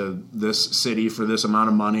out to this city for this amount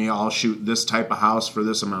of money. I'll shoot this type of house for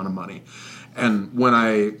this amount of money. And when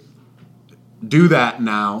I do that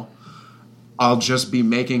now, I'll just be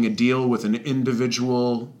making a deal with an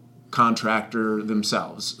individual contractor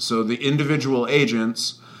themselves. So the individual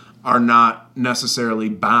agents are not necessarily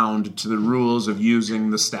bound to the rules of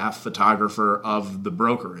using the staff photographer of the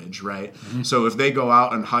brokerage, right? Mm-hmm. So if they go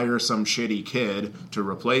out and hire some shitty kid to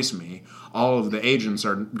replace me, all of the agents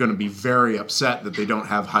are going to be very upset that they don't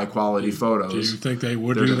have high-quality photos. Do you think they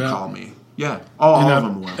would do that? They're going to call me. Yeah, all of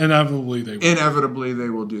them will. Inevitably, they will. Inevitably, they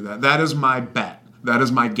will do that. That is my bet. That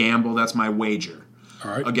is my gamble. That's my wager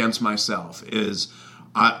against myself. Is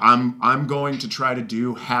I'm going to try to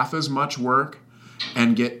do half as much work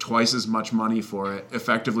and get twice as much money for it,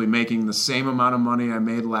 effectively making the same amount of money I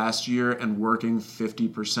made last year and working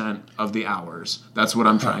 50% of the hours. That's what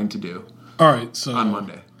I'm trying to do. All right, so on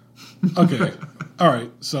Monday. Okay. All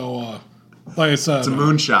right, so like I said, it's a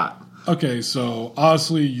moonshot. Okay, so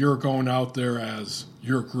obviously you're going out there as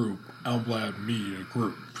your group, Elmblad Media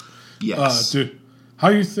Group. Yes. How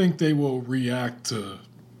do you think they will react to,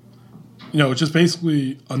 just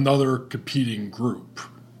basically another competing group?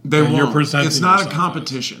 They won't. It's not a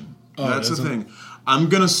competition. That's the thing. I'm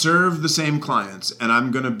going to serve the same clients, and I'm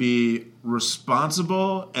going to be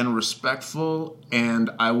responsible and respectful, and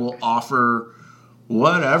I will offer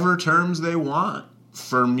whatever terms they want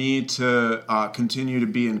for me to continue to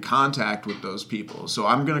be in contact with those people. So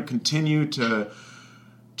I'm going to continue to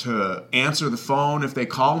answer the phone if they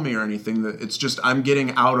call me or anything. It's just I'm getting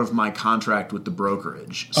out of my contract with the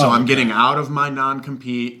brokerage. So I'm getting out of my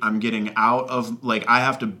non-compete. I'm getting out of, I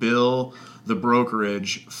have to bill the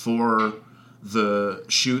brokerage for the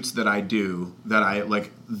shoots that I do.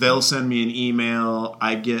 They'll send me an email.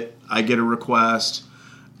 I get a request.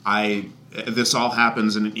 This all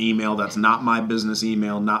happens in an email that's not my business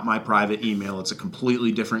email, not my private email. It's a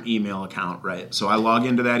completely different email account, right? So I log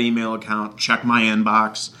into that email account, check my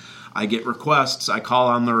inbox. I get requests. I call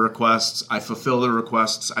on the requests. I fulfill the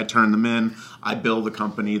requests. I turn them in. I bill the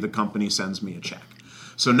company sends me a check.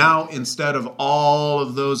 So now instead of all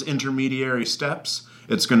of those intermediary steps,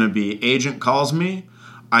 it's going to be agent calls me.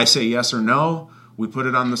 I say yes or no. We put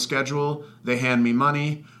it on the schedule. They hand me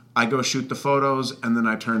money. I go shoot the photos, and then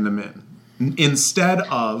I turn them in. Instead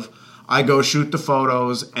of I go shoot the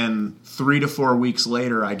photos and 3 to 4 weeks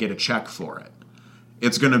later I get a check for it.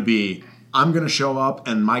 It's going to be I'm going to show up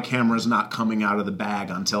and my camera's not coming out of the bag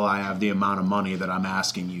until I have the amount of money that I'm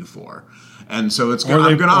asking you for. And so I'm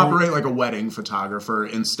going to operate like a wedding photographer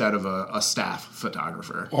instead of a staff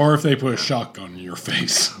photographer. Or if they put a shotgun in your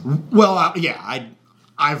face. Well, I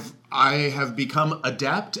have become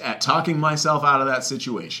adept at talking myself out of that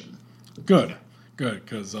situation. Good,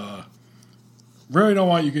 because really don't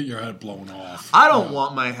want you to get your head blown off. I don't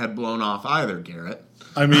want my head blown off either, Garrett.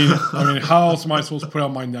 I mean, how else am I supposed to put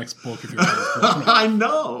out my next book if you're not I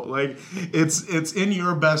know. Like, it's in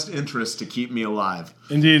your best interest to keep me alive.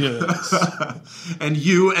 Indeed it is. And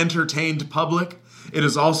you, entertained public, it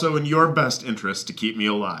is also in your best interest to keep me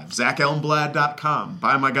alive. ZachElmblad.com.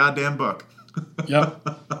 Buy my goddamn book. Yep.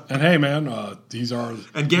 And hey, man, these are...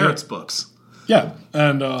 And Garrett's books. Yeah.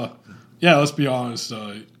 And, let's be honest.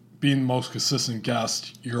 Being the most consistent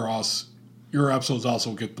guest, your episodes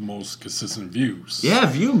also get the most consistent views. Yeah,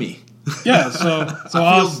 view me. Yeah, so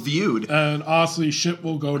I feel viewed. And honestly, shit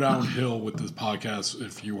will go downhill with this podcast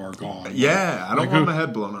if you are gone. Yeah, I don't want my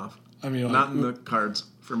head blown off. I mean, not in the cards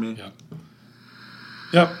for me.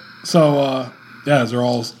 Yep. So, is there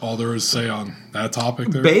all there is to say on that topic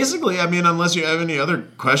there? Basically, I mean, unless you have any other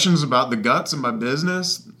questions about the guts of my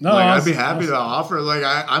business, I'd be happy to offer. Like,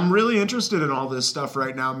 I'm really interested in all this stuff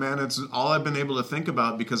right now, man. It's all I've been able to think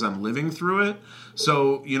about because I'm living through it.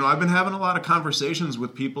 So, I've been having a lot of conversations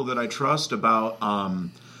with people that I trust about, a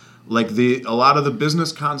lot of the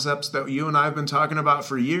business concepts that you and I have been talking about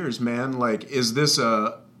for years, man. Like,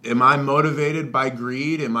 am I motivated by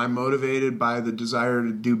greed? Am I motivated by the desire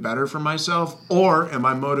to do better for myself? Or am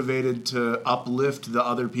I motivated to uplift the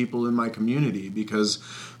other people in my community? Because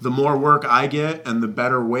the more work I get and the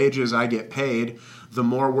better wages I get paid, the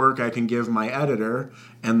more work I can give my editor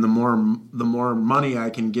and the more money I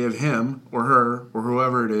can give him or her or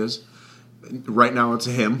whoever it is. Right now it's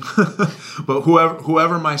a him. But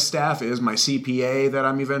whoever my staff is, my CPA that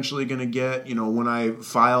I'm eventually going to get, when I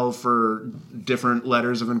file for different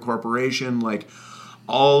letters of incorporation, like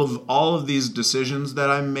all of these decisions that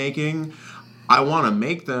I'm making, I want to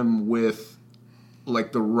make them with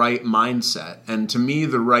like the right mindset. And to me,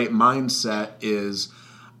 the right mindset is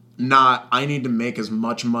not I need to make as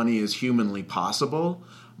much money as humanly possible.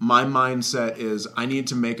 My mindset is I need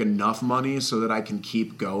to make enough money so that I can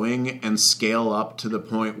keep going and scale up to the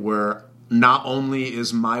point where not only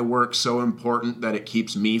is my work so important that it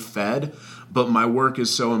keeps me fed, but my work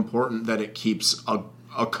is so important that it keeps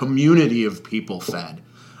a community of people fed.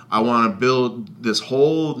 I want to build this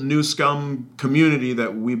whole New Scum community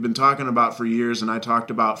that we've been talking about for years and I talked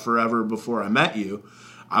about forever before I met you.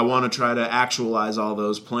 I want to try to actualize all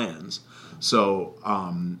those plans. So,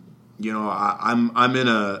 I'm in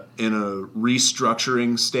a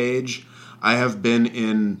restructuring stage. I have been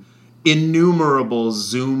in innumerable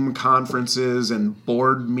Zoom conferences and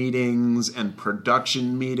board meetings and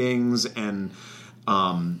production meetings and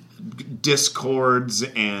Discords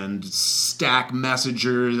and Stack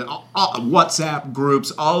Messengers, WhatsApp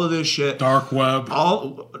groups, all of this shit. Dark web.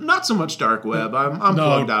 Not so much dark web. I'm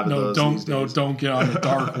plugged out of those these days. Don't get on the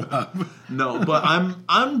dark web. No, but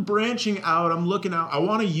I'm branching out. I'm looking out. I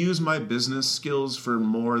want to use my business skills for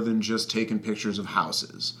more than just taking pictures of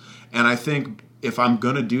houses. And I think if I'm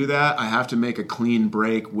going to do that, I have to make a clean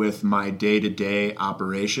break with my day-to-day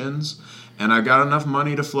operations. And I got enough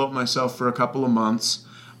money to float myself for a couple of months.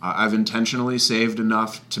 I've intentionally saved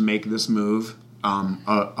enough to make this move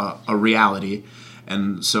a reality.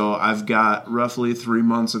 And so I've got roughly 3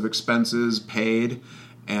 months of expenses paid.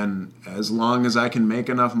 And as long as I can make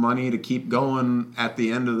enough money to keep going at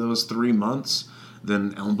the end of those 3 months,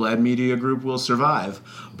 then Elmblad Media Group will survive.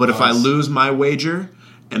 But if I lose my wager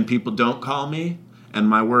and people don't call me and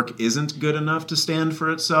my work isn't good enough to stand for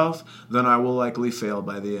itself, then I will likely fail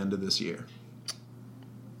by the end of this year.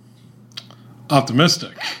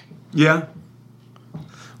 Optimistic. Yeah.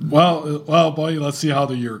 Well, buddy, let's see how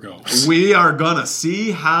the year goes. We are going to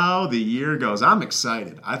see how the year goes. I'm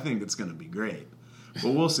excited. I think it's going to be great.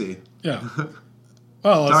 But we'll see. Yeah.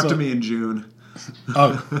 Well, talk to me in June.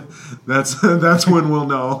 Oh. That's when we'll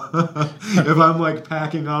know. If I'm like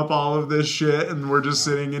packing up all of this shit and we're just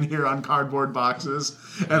sitting in here on cardboard boxes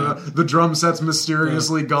and the drum set's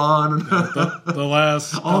mysteriously gone. The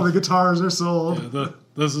last all the guitars are sold. Yeah,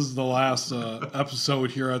 this is the last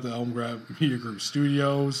episode here at the Elmblad Media Group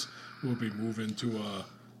Studios. We'll be moving to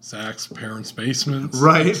Zach's parents' basement.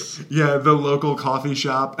 Right. Yeah, the local coffee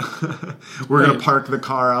shop. We're going to park the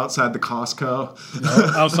car outside the Costco.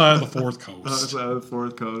 No, outside of the Fourth Coast. Outside of the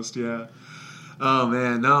Fourth Coast, yeah. Oh,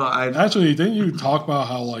 man. No, Actually, didn't you talk about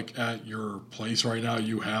how, like, at your place right now,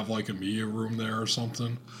 you have, like, a media room there or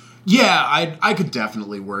something? Yeah, I could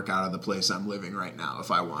definitely work out of the place I'm living right now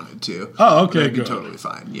if I wanted to. Oh, okay, That'd be good. Totally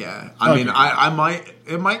fine. Yeah, I mean,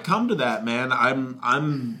 it might come to that, man.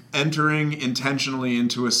 I'm entering intentionally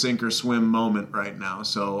into a sink or swim moment right now.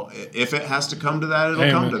 So if it has to come to that,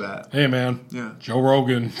 it'll come to that. Hey, man. Yeah. Joe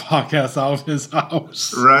Rogan podcast out of his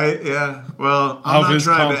house. Right. Yeah. Well, I'm not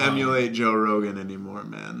trying compound. to emulate Joe Rogan anymore,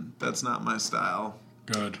 man. That's not my style.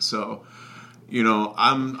 Good. So.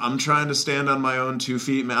 I'm trying to stand on my own 2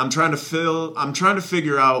 feet, man. I'm trying to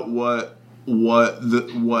figure out what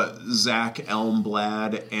Zach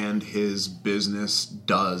Elmblad and his business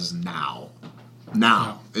does now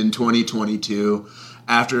in 2022,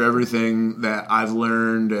 after everything that I've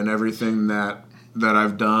learned and everything that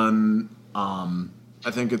I've done. I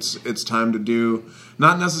think it's time to do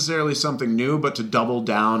not necessarily something new, but to double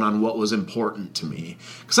down on what was important to me.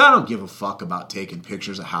 Because I don't give a fuck about taking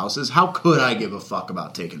pictures of houses. How could I give a fuck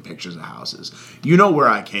about taking pictures of houses? You know where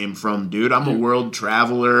I came from, dude. I'm a world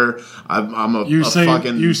traveler. You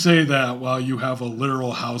say that while you have a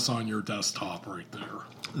literal house on your desktop right there.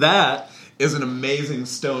 That is an amazing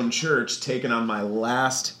stone church taken on my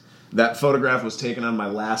last... That photograph was taken on my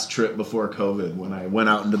last trip before COVID when I went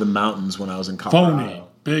out into the mountains when I was in Colorado. Phony.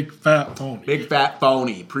 Big fat phony. Big fat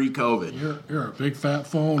phony, pre-COVID. You're a big fat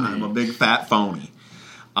phony. I'm a big fat phony.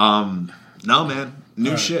 No, man.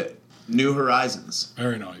 New shit. New horizons.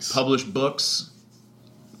 Very nice. Publish books.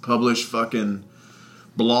 Publish fucking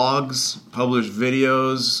blogs. Publish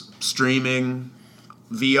videos. Streaming.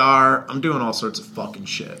 VR. I'm doing all sorts of fucking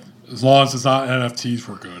shit. As long as it's not NFTs,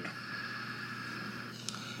 we're good.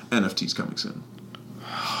 NFTs coming soon.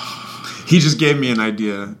 He just gave me an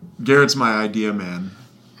idea. Garrett's my idea man.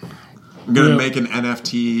 I'm going to make an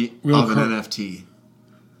NFT of an NFT.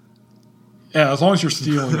 Yeah, as long as you're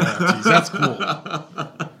stealing NFTs. That's cool.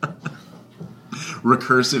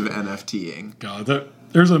 Recursive NFTing. God,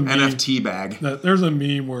 there's a meme, NFT bag. There's a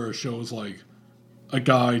meme where it shows like a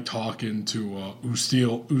guy talking to who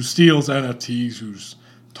steals NFTs, who's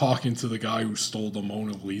talking to the guy who stole the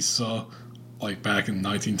Mona Lisa, like back in the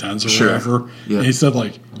 1910s or whatever. Yeah. And he said,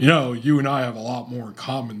 like, you and I have a lot more in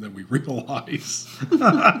common than we realize.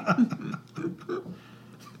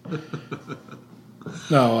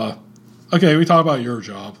 Now, okay, we talk about your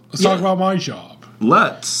job. Let's talk about my job.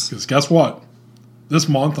 Let's. Because guess what? This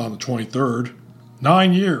month on the 23rd,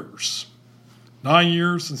 9 years. 9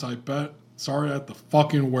 years since I started at the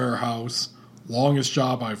fucking warehouse. Longest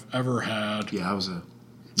job I've ever had. Yeah, I was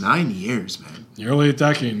 9 years, man. Nearly a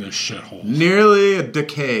decade in this shithole. Nearly a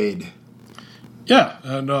decade. Yeah,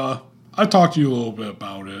 and I talked to you a little bit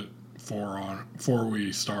about it before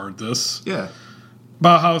we started this. Yeah.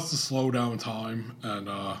 About how it's the slow down time, and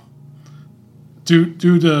due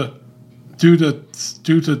to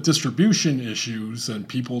distribution issues and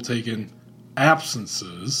people taking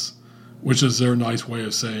absences, which is their nice way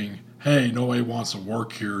of saying, hey, nobody wants to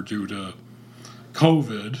work here due to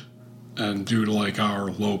COVID. And due to like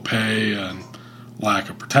our low pay and lack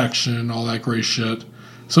of protection, all that great shit.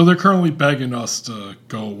 So they're currently begging us to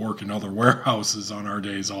go work in other warehouses on our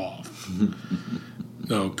days off.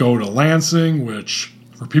 Go to Lansing, which,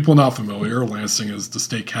 for people not familiar, Lansing is the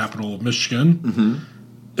state capital of Michigan. Mm-hmm.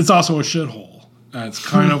 It's also a shithole. And it's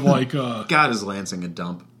kind of like... God, is Lansing a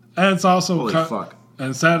dump? And it's also... Holy fuck.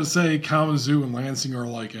 And sad to say, Kalamazoo and Lansing are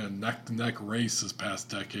like a neck-to-neck race this past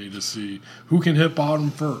decade to see who can hit bottom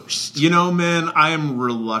first. Man, I am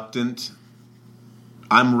reluctant.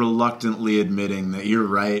 I'm reluctantly admitting that you're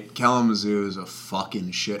right. Kalamazoo is a fucking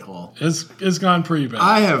shithole. It's gone pretty bad.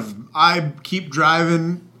 I keep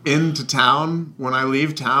driving into town when I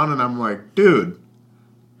leave town, and I'm like, dude,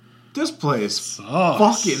 this place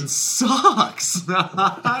fucking sucks.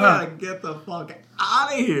 I gotta get the fuck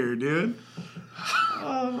out of here, dude.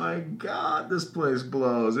 Oh my God, this place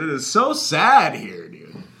blows. It is so sad here,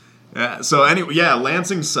 dude. Yeah, so anyway,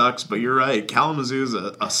 Lansing sucks, but you're right. Kalamazoo's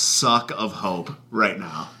a suck of hope right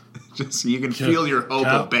now. Just so you can feel your hope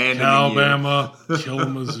abandoning Alabama,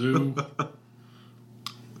 Kalamazoo.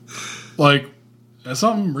 Like, has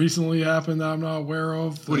something recently happened that I'm not aware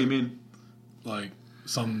of? What do you mean? Like,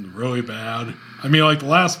 something really bad? I mean, like, the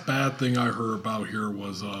last bad thing I heard about here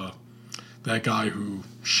was that guy who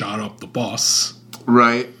shot up the bus.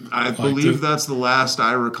 Right. I believe that's the last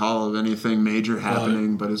I recall of anything major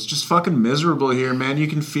happening, but it's just fucking miserable here, man. You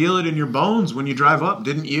can feel it in your bones when you drive up,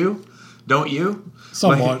 didn't you? Don't you?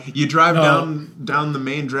 Somewhat. Like, you drive down the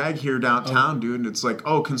main drag here downtown, dude, and it's like,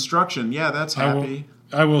 oh, construction. Yeah, that's happy.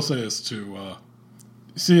 I will say this, too.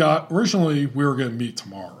 Originally, we were going to meet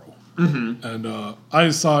tomorrow. Mm-hmm. And I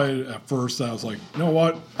decided at first that I was like, you know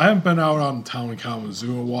what? I haven't been out on town in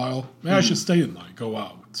Kalamazoo in a while. Maybe I should stay tonight, go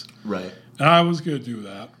out. Right. And I was going to do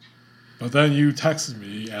that. But then you texted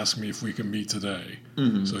me, asking me if we could meet today.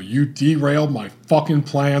 Mm-hmm. So you derailed my fucking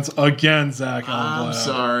plans again, Zach. I'm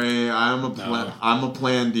sorry. I'm a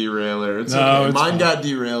plan derailer. It's okay. Mine got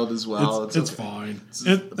derailed as well. It's fine. It's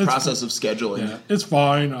the process of scheduling. Yeah, it's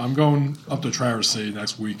fine. I'm going up to Traverse City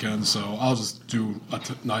next weekend, so I'll just do a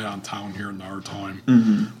night on town here another time.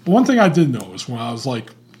 Mm-hmm. But one thing I did notice when I was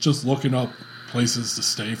like just looking up places to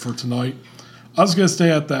stay for tonight, I was gonna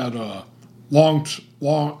stay at that long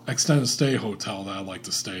extended stay hotel that I like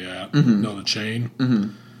to stay at. The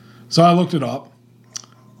chain. So I looked it up.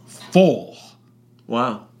 Full.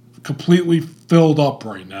 Wow. Completely filled up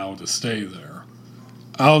right now to stay there.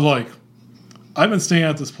 I was like, I've been staying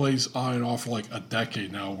at this place on and off for like a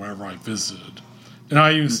decade now whenever I visited. And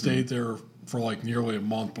I even stayed there for like nearly a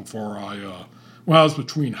month before when I was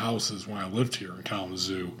between houses when I lived here in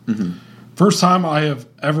Kalamazoo. First time I have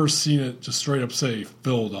ever seen it just straight up say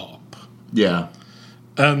filled up. Yeah.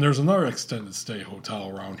 And there's another extended stay hotel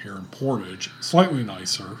around here in Portage, slightly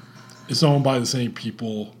nicer. It's owned by the same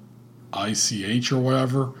people, ICH or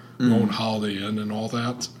whatever, who own Holiday Inn and all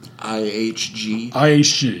that.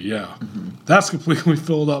 IHG, yeah. That's completely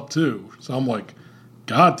filled up too. So I'm like,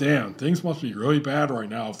 God damn, things must be really bad right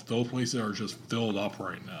now if those places are just filled up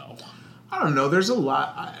right now. I don't know. There's a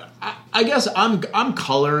lot. I guess I'm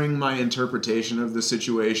coloring my interpretation of the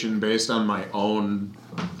situation based on my own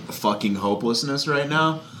fucking hopelessness right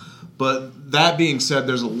now. But that being said,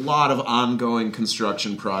 there's a lot of ongoing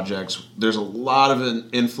construction projects. There's a lot of an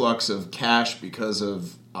influx of cash because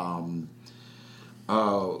of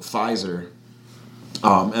Pfizer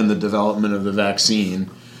and the development of the vaccine.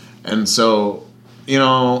 And so,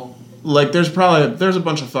 like there's a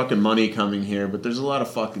bunch of fucking money coming here, but there's a lot of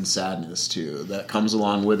fucking sadness too that comes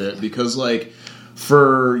along with it because like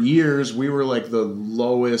for years we were like the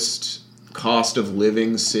lowest cost of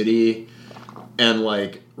living city and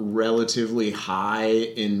like relatively high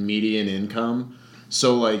in median income.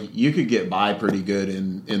 So like you could get by pretty good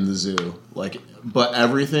in the zoo. Like but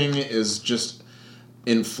everything is just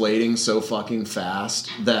inflating so fucking fast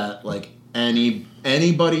that like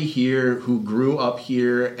anybody here who grew up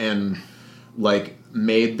here and like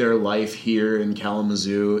made their life here in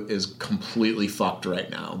Kalamazoo is completely fucked right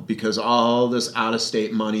now because all this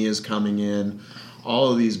out-of-state money is coming in. All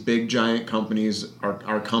of these big giant companies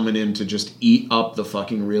are coming in to just eat up the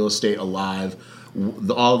fucking real estate alive.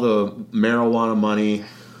 All the marijuana money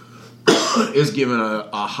is given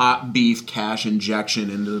a hot beef cash injection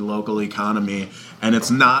into the local economy, and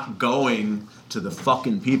it's not going to the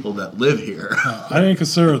fucking people that live here. I didn't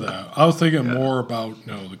consider that. I was thinking more about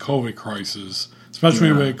the COVID crisis,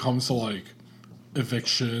 especially when it comes to like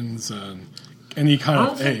evictions and any kind of aid. I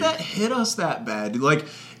don't think that hit us that bad. Like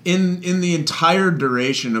in the entire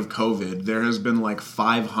duration of COVID, there has been like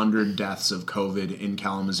 500 deaths of COVID in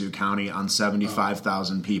Kalamazoo County on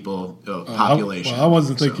 75,000 people population. I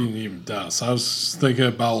wasn't thinking even deaths. I was thinking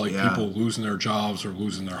about like people losing their jobs or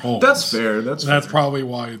losing their homes. That's fair. That's probably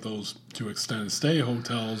why those two extended stay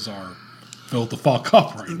hotels are filled the fuck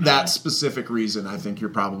up right now. That specific reason, I think you're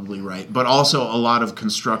probably right. But also a lot of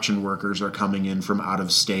construction workers are coming in from out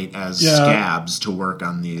of state as scabs to work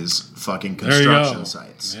on these fucking construction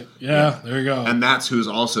sites. Yeah, there you go. And that's who's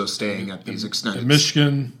also staying at these extended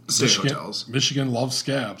stay hotels. Michigan loves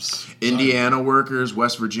scabs. Indiana workers,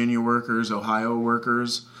 West Virginia workers, Ohio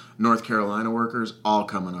workers, North Carolina workers, all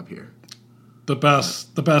coming up here. The best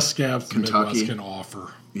scabs the Kentucky Midwest can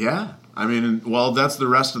offer. Yeah. I mean, well, that's the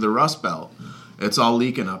rest of the Rust Belt. It's all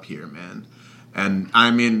leaking up here, man. And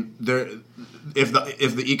I mean, if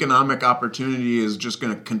the economic opportunity is just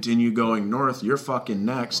going to continue going north, you're fucking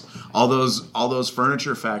next. All those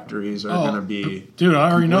furniture factories are going to be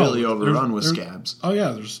I already completely overrun with scabs. Oh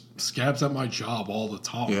yeah, there's scabs at my job all the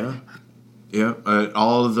time. Yeah.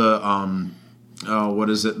 All of the what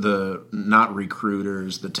is it? The not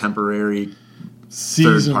recruiters, the temporary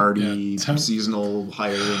third-party seasonal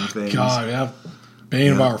hiring things. God, yeah.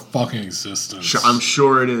 Bane of our fucking existence. I'm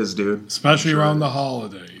sure it is, dude. Especially around the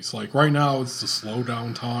holidays. Like, right now, it's the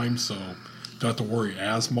slow-down time, so don't have to worry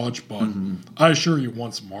as much. But I assure you,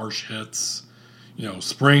 once March hits,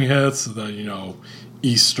 spring hits, then,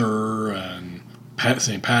 Easter and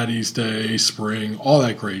St. Patty's Day, spring, all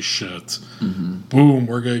that great shit. Boom,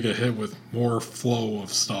 we're going to get hit with more flow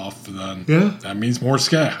of stuff. And then that means more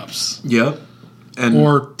scabs. Yep.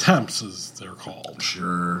 Or temps, as they're called.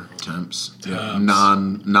 Sure, temps. Yeah.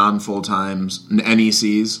 Non-full-times,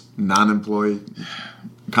 NECs, non-employed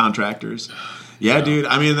contractors. Yeah, dude.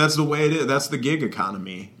 I mean, that's the way it is. That's the gig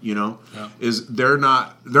economy, is they're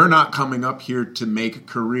not coming up here to make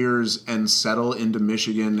careers and settle into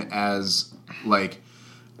Michigan as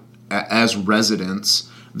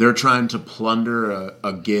residents. They're trying to plunder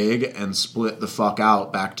a gig and split the fuck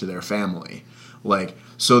out back to their family.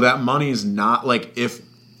 So that money's not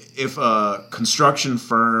if a construction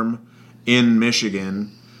firm in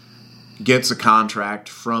Michigan gets a contract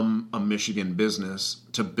from a Michigan business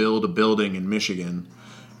to build a building in Michigan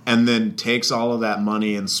and then takes all of that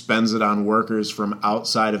money and spends it on workers from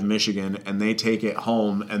outside of Michigan and they take it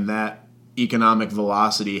home and that economic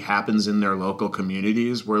velocity happens in their local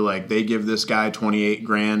communities, where like they give this guy 28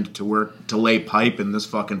 grand to work to lay pipe in this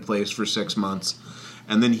fucking place for 6 months,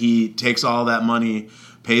 and then he takes all that money,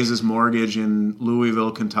 pays his mortgage in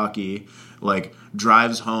Louisville, Kentucky, like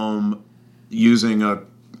drives home using a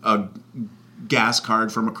gas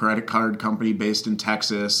card from a credit card company based in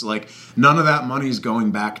Texas. Like, none of that money is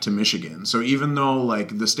going back to Michigan. So even though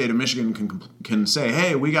like the state of Michigan can say,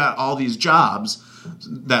 hey, we got all these jobs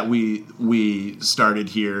that we started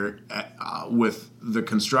here with the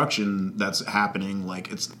construction that's happening,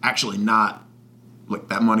 like it's actually not, like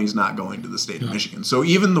that money's not going to the state of Michigan. So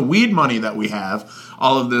even the weed money that we have,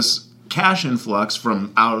 all of this cash influx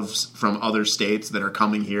from other states that are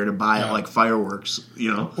coming here to buy like fireworks,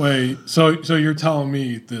 you know. Wait, so you're telling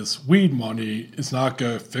me this weed money is not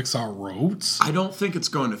going to fix our roads? I don't think it's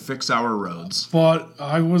going to fix our roads. But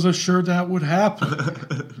I was assured that would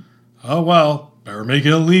happen. Oh well, better make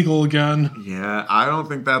it illegal again. Yeah, I don't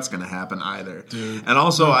think that's going to happen either. Dude. And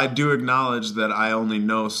also, I do acknowledge that I only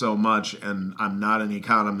know so much, and I'm not an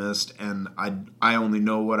economist, and I only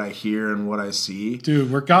know what I hear and what I see.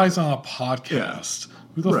 Dude, we're guys on a podcast.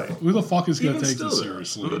 Yeah. Who the fuck is going to take still, this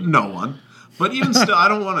seriously? No one. But even still, I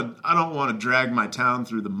don't want to drag my town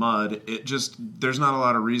through the mud. It just, there's not a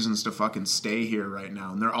lot of reasons to fucking stay here right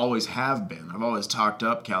now, and there always have been. I've always talked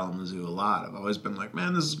up Kalamazoo a lot. I've always been like,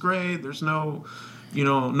 man, this is great. There's no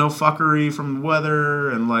fuckery from the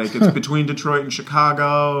weather, and like it's between Detroit and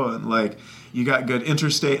Chicago, and like you got good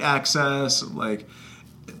interstate access, and like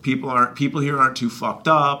people here aren't too fucked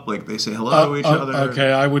up. Like they say hello to each other.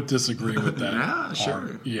 Okay, I would disagree with that. Yeah,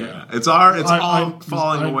 sure. Yeah. It's all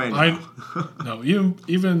falling away now. No,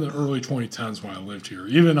 even in the early 2010s when I lived here,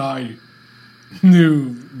 even I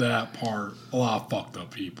knew that part. A lot of fucked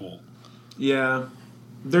up people. Yeah,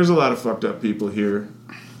 there's a lot of fucked up people here.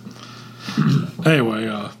 Anyway,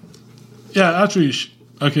 yeah, actually,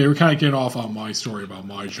 okay, we're kind of getting off on my story about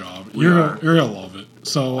my job. You're gonna love it.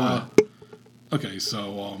 So, okay,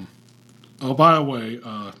 so, oh, by the way,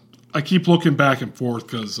 I keep looking back and forth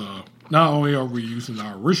because not only are we using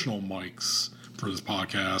our original mics for this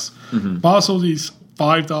podcast, but also these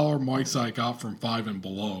 $5 mics I got from Five and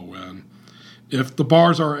Below. And if the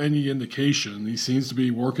bars are any indication, he seems to be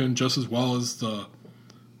working just as well as the,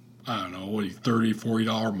 I don't know, what, $30,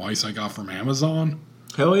 $40 mics I got from Amazon.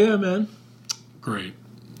 Hell yeah, man. Great.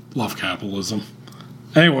 Love capitalism.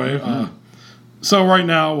 Anyway, so right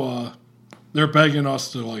now, they're begging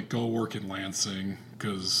us to like go work in Lansing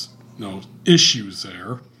because, issues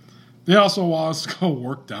there. They also want us to go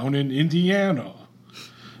work down in Indiana,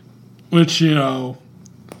 which,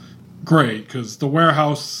 great, because the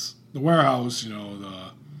warehouse,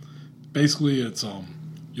 basically it's,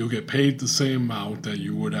 you'll get paid the same amount that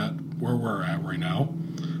you would at where we're at right now,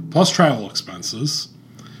 plus travel expenses,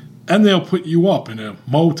 and they'll put you up in a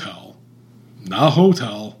motel. Not a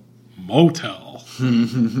hotel, motel.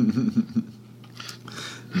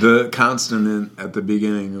 The consonant at the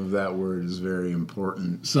beginning of that word is very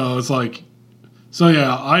important. So it's like,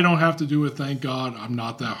 yeah, I don't have to do it, thank God. I'm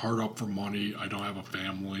not that hard up for money. I don't have a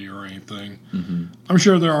family or anything. I'm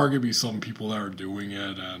sure there are going to be some people that are doing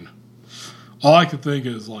it, and all I can think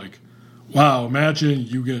is like, wow, imagine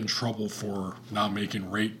you get in trouble for not making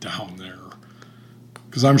rate down there.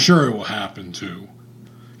 Because I'm sure it will happen too.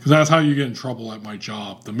 Because that's how you get in trouble at my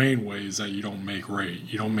job. The main way is that you don't make rate.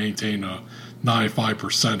 You don't maintain a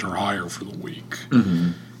 95% or higher for the week.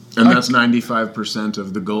 And that's 95%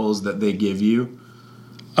 of the goals that they give you?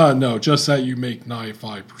 No, just that you make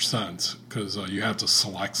 95%. Because you have to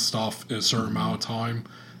select stuff in a certain amount of time.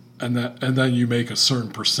 And then you make a certain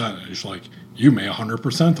percentage. Like, you made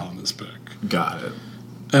 100% on this pick. Got it.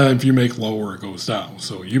 And if you make lower, it goes down.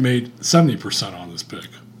 So you made 70% on this pick.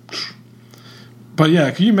 But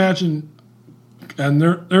yeah, can you imagine? And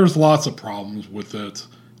there's lots of problems with it.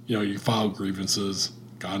 You file grievances.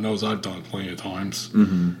 God knows I've done it plenty of times.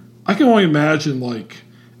 I can only imagine, like,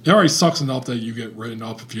 it already sucks enough that you get written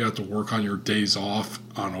up if you have to work on your days off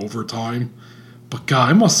on overtime. But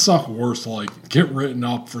God, it must suck worse to, like, get written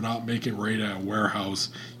up for not making rate at a warehouse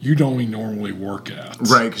you don't even normally work at.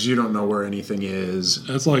 Right, because you don't know where anything is.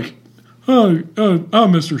 It's like, Mr.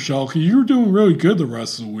 Schuelke, you were doing really good the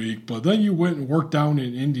rest of the week, but then you went and worked down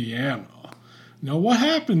in Indiana. What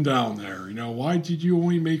happened down there? Why did you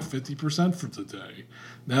only make 50% for today?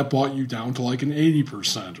 That brought you down to like an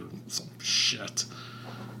 80% or some shit.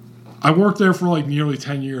 I worked there for like nearly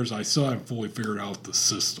 10 years. I still haven't fully figured out the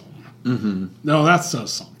system. No, that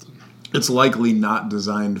says something. It's likely not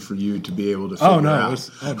designed for you to be able to figure out.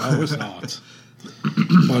 It's not.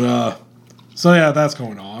 But, so yeah, that's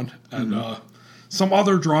going on. And some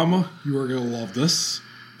other drama, you are going to love this,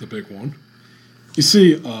 the big one. You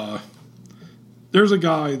see, there's a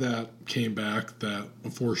guy that came back that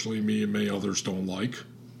unfortunately me and many others don't like.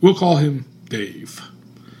 We'll call him Dave.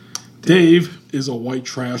 Dave is a white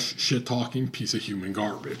trash, shit-talking piece of human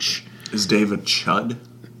garbage. Is Dave a chud?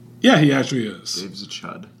 Yeah, he actually is. Dave's a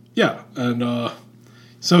chud. Yeah, and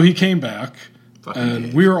so he came back, Fucking and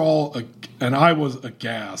Dave. we were all, and I was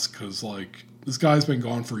aghast, because, like, this guy's been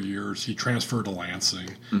gone for years. He transferred to Lansing.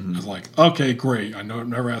 I was like, okay, great. I know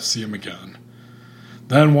never have to see him again.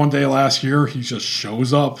 Then one day last year, he just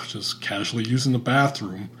shows up, just casually using the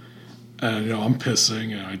bathroom. And, you know, I'm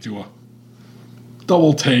pissing, and I do a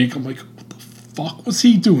double take. I'm like, what the fuck was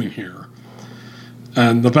he doing here?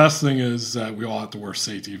 And the best thing is that we all have to wear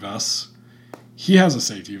safety vests. He has a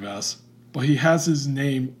safety vest, but he has his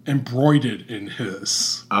name embroidered in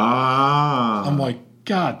his. Ah. I'm like,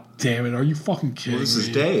 God damn it, are you fucking kidding me? This is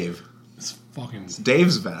Dave. It's fucking... It's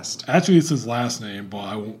Dave's vest. Actually, it's his last name, but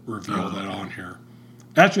I won't reveal that on here.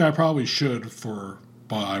 Actually, I probably should,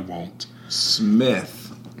 but I won't.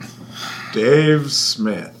 Smith. Dave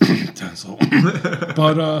Smith. Denzel.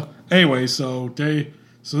 But anyway, so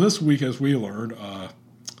this week, as we learned, I'll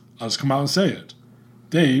just come out and say it.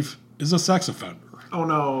 Dave is a sex offender. Oh,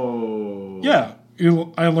 no. Yeah,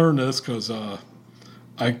 I learned this because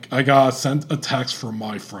I got sent a text from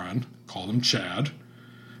my friend, called him Chad.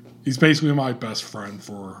 He's basically my best friend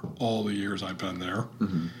for all the years I've been there.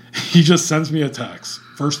 Mm-hmm. He just sends me a text.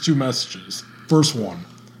 First 2 messages. First one,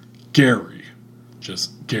 Gary.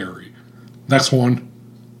 Just Gary. Next one,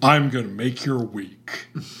 I'm going to make your week.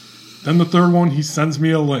 Then the third one, he sends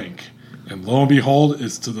me a link. And lo and behold,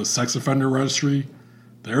 it's to the sex offender registry.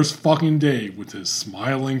 There's fucking Dave with his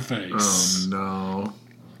smiling face. Oh, no.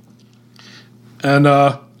 And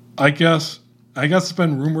I guess it's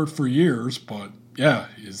been rumored for years, but yeah,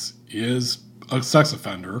 he is a sex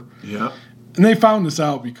offender. Yeah. And they found this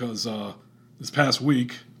out because this past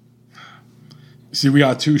week, see, we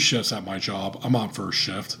got 2 shifts at my job. I'm on first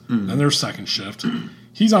shift, and there's second shift.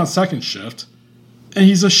 He's on second shift, and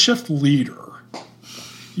he's a shift leader.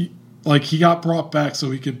 He got brought back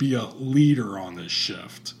so he could be a leader on this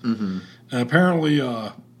shift. Mm-hmm. And apparently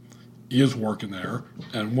he is working there,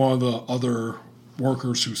 and one of the other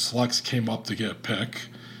workers who selects came up to get a pic.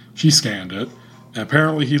 She scanned it, and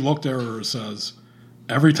apparently he looked at her and says,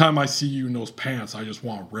 every time I see you in those pants, I just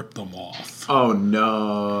want to rip them off. Oh,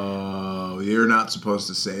 no. You're not supposed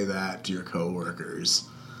to say that to your coworkers.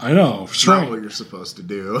 I know. It's not what you're supposed to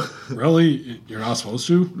do. Really? You're not supposed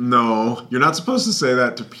to? No. You're not supposed to say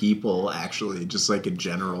that to people, actually. Just like a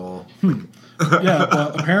general... Yeah,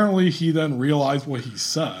 but apparently he then realized what he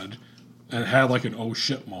said and had like an oh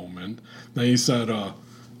shit moment. Then he said,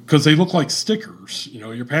 because they look like stickers. You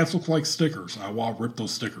know, your pants look like stickers. I want to rip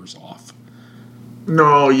those stickers off.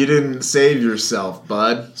 No, you didn't save yourself,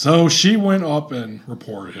 bud. So she went up and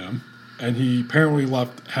reported him, and he apparently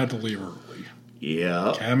had to leave early.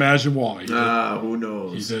 Yeah. Can't imagine why. Who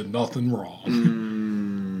knows? He did nothing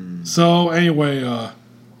wrong. So anyway,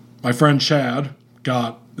 my friend Chad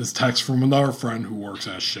got this text from another friend who works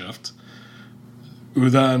at shift, who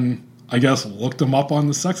then, I guess, looked him up on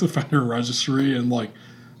the sex offender registry and like,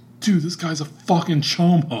 dude, this guy's a fucking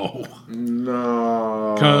chomo.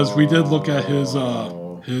 No. Because we did look at his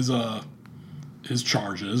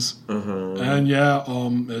charges, and yeah,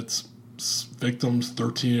 it's victims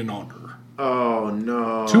 13 and under. Oh,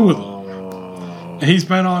 no. 2 of them. And he's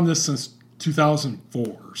been on this since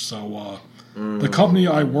 2004. So the company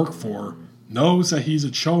I work for knows that he's a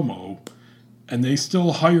chomo, and they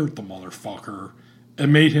still hired the motherfucker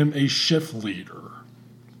and made him a shift leader.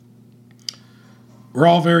 We're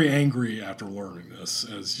all very angry after learning this,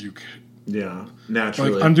 as you can. Yeah,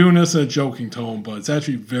 naturally. Like, I'm doing this in a joking tone, but it's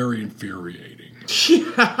actually very infuriating.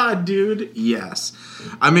 Yeah, dude. Yes.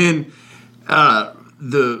 I mean,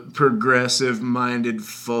 the progressive-minded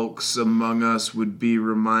folks among us would be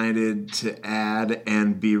reminded to add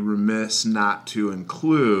and be remiss not to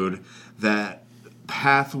include that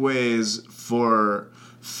pathways for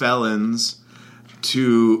felons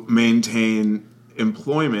to maintain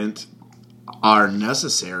employment are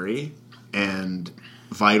necessary and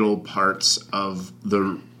vital parts of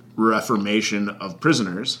the reformation of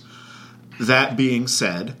prisoners. That being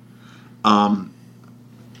said,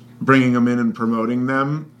 bringing them in and promoting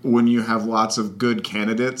them when you have lots of good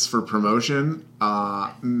candidates for promotion,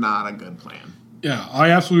 not a good plan. Yeah,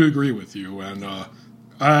 I absolutely agree with you, and I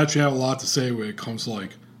actually have a lot to say when it comes to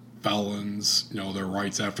like felons, you know, their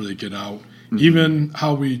rights after they get out, even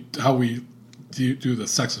how we do the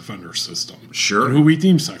sex offender system. Sure. And who we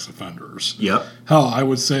deem sex offenders. Yep. Hell, I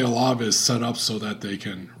would say a lot of it is set up so that they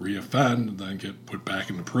can reoffend and then get put back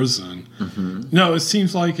into prison. Mm-hmm. No, it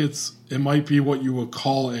seems like it might be what you would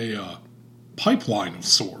call a pipeline of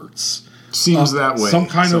sorts. Seems that way. Some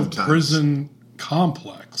kind sometimes. of prison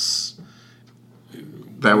complex.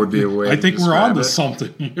 That would be a way I think we're on to it.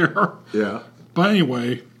 something here. Yeah. But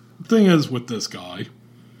anyway, the thing is with this guy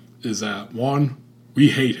is that, one, we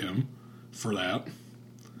hate him for that.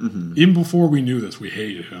 Mm-hmm. Even before we knew this, we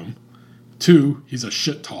hated him. Two, he's a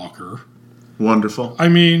shit talker. Wonderful. I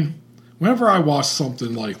mean, whenever I watch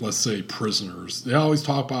something like, let's say, Prisoners, they always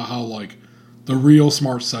talk about how, like, the real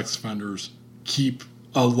smart sex offenders keep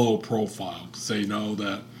a low profile because they know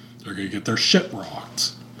that they're going to get their shit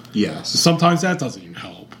rocked. Yes. Sometimes that doesn't even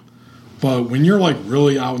help. But when you're, like,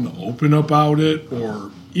 really out in the open about it,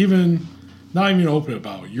 or even not even open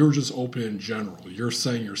about it, you're just open in general. You're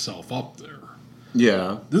setting yourself up there.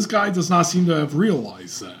 Yeah. This guy does not seem to have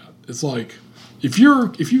realized that. It's like, if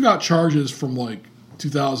you got charges from, like,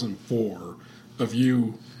 2004 of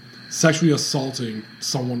you sexually assaulting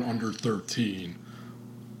someone under 13,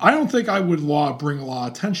 I don't think I would bring a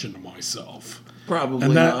lot of attention to myself. Probably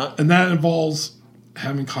and that, not. And that involves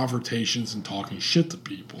having confrontations and talking shit to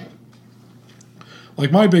people.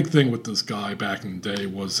 Like, my big thing with this guy back in the day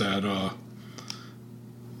was that,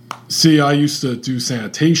 I used to do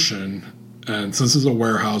sanitation, and since it's a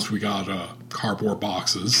warehouse, we got cardboard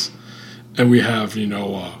boxes, and we have, a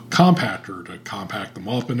compactor to compact them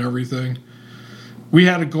up and everything. We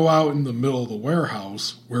had to go out in the middle of the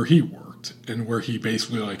warehouse where he worked, and where he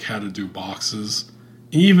basically, like, had to do boxes.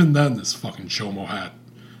 And even then, this fucking chomo had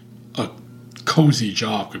a cozy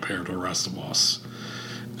job compared to the rest of us.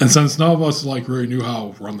 And since none of us, like, really knew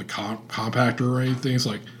how to run the compactor or anything, it's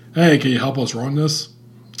like, hey, can you help us run this?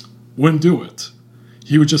 Wouldn't do it.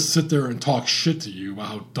 He would just sit there and talk shit to you about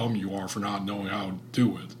how dumb you are for not knowing how to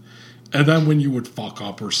do it. And then when you would fuck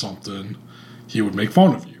up or something, he would make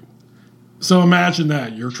fun of you. So imagine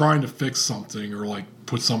that. You're trying to fix something or, like,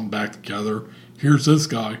 put something back together. Here's this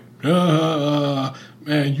guy.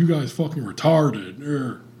 Man, you guys fucking retarded.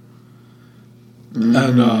 Mm-hmm.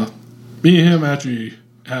 And me and him actually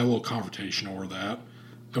had a little confrontation over that.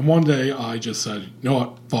 And one day I just said, you know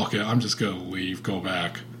what, fuck it, I'm just going to leave, go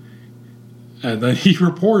back. And then he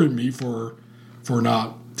reported me for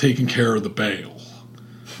not taking care of the bail.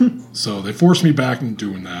 So they forced me back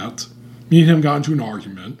into doing that. Me and him got into an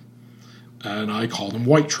argument, and I called him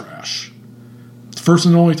white trash. It's the first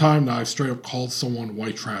and only time that I've straight up called someone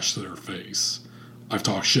white trash to their face. I've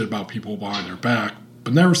talked shit about people behind their back,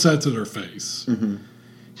 but never said it to their face. Mm-hmm.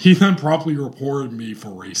 He then promptly reported me for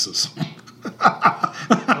racism.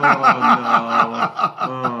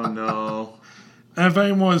 Oh, no. And if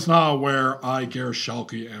anyone's not aware, I, Garret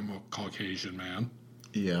Schuelke, am a Caucasian man.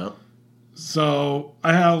 Yeah. So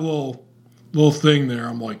I had a little thing there.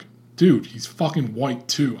 I'm like, dude, he's fucking white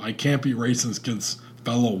too. I can't be racist against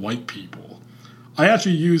fellow white people. I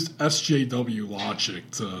actually used SJW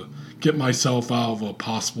logic to get myself out of a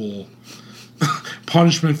possible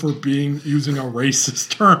punishment for using a racist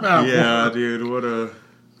term at work. Dude,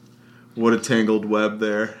 what a tangled web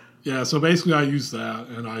there. Yeah, so basically I used that,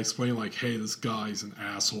 and I explained, like, hey, this guy's an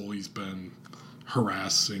asshole. He's been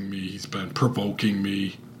harassing me. He's been provoking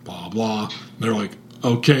me, blah, blah. And they're like,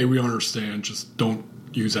 okay, we understand. Just don't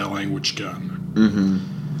use that language again.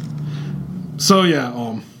 Mm-hmm. So,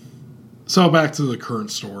 yeah, so back to the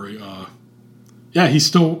current story. Yeah, he's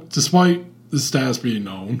still, despite his status being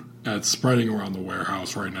known, it's spreading around the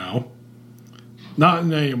warehouse right now. Not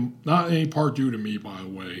in any part due to me, by the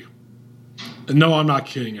way. And no, I'm not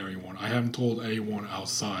kidding anyone. I haven't told anyone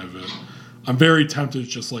outside of it. I'm very tempted to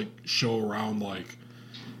just, like, show around, like,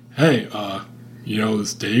 hey,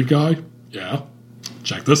 this Dave guy? Yeah,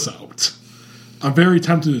 check this out. I'm very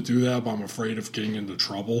tempted to do that, but I'm afraid of getting into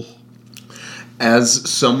trouble. As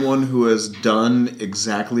someone who has done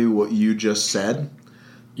exactly what you just said...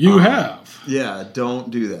 You have? Yeah, don't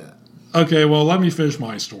do that. Okay, well, let me finish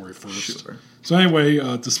my story first. Sure. So anyway,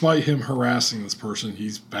 despite him harassing this person,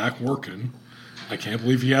 he's back working. I can't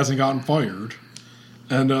believe he hasn't gotten fired.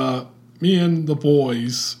 And me and the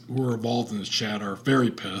boys who are involved in this chat are very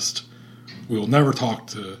pissed. We'll never talk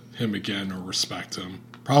to him again or respect him.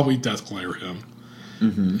 Probably death glare him.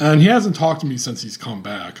 Mm-hmm. And he hasn't talked to me since he's come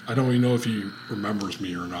back. I don't even know if he remembers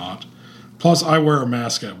me or not. Plus, I wear a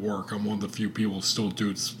mask at work. I'm one of the few people who still do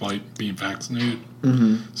it despite being vaccinated.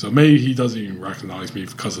 Mm-hmm. So maybe he doesn't even recognize me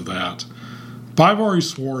because of that. But I've already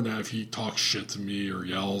sworn that if he talks shit to me or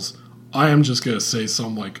yells, I am just going to say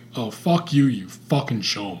something like, oh, fuck you, you fucking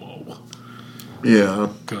chomo.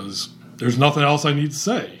 Yeah. Because there's nothing else I need to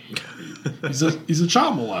say. He's a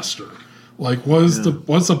child molester. Like,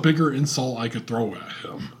 what's a bigger insult I could throw at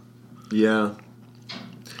him? Yeah.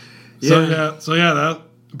 So that.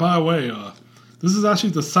 By the way, this is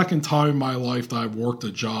actually the second time in my life that I've worked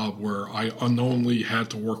a job where I unknowingly had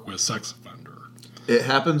to work with a sex offender. It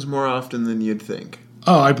happens more often than you'd think.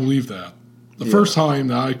 Oh, I believe that. The first time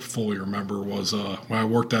that I fully remember was when I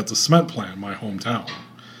worked at the cement plant in my hometown.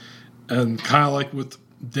 And kind of like with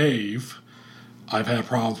Dave, I've had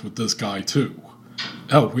problems with this guy too.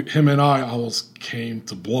 Him and I almost came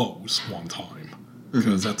to blows one time.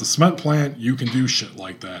 Because at the cement plant, you can do shit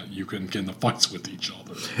like that. You can get into fights with each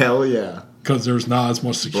other. Hell yeah. Because there's not as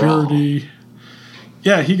much security. Brawl.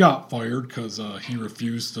 Yeah, he got fired because he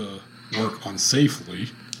refused to work unsafely.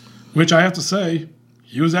 Which I have to say,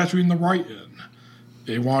 he was actually in the right in.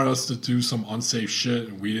 They wanted us to do some unsafe shit,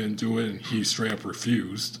 and we didn't do it, and he straight up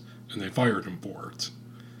refused, and they fired him for it.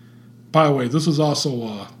 By the way, this was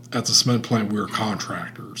also at the cement plant, we were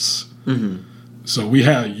contractors. Mm-hmm. So we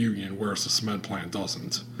had a union, whereas the cement plant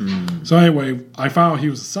doesn't. Mm. So anyway, I found out he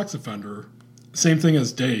was a sex offender. Same thing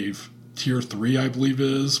as Dave. Tier 3, I believe it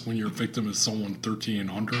is, when your victim is someone 13 and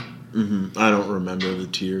under. Mm-hmm. I don't remember the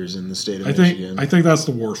tiers in the state of Michigan. I think that's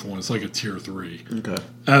the worst one. It's like a tier 3. Okay.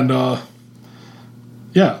 And,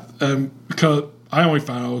 and because I only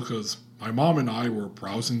found out because my mom and I were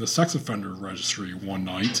browsing the sex offender registry one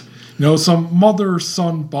night. You know, some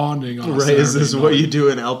mother-son bonding on Right, is this night. What you do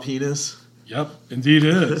in Alpinus? Yep, indeed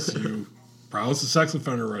it is. You browse the sex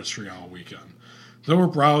offender registry on a weekend. So we're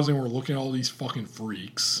browsing, we're looking at all these fucking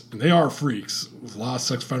freaks. And they are freaks. A lot of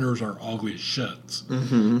sex offenders are ugly as shit.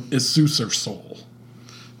 Mm-hmm. It suits their soul.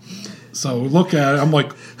 So we look at it, I'm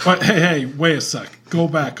like, hey, wait a sec. Go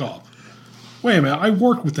back up. Wait a minute, I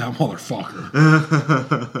worked with that motherfucker.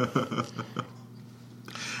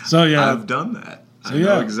 So yeah. I've done that. I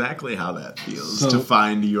know exactly how that feels to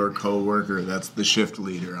find your coworker that's the shift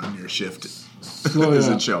leader on your shift as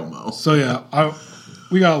a chomo. So yeah,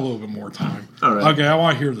 we got a little bit more time. All right. Okay, I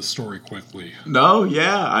want to hear the story quickly. No,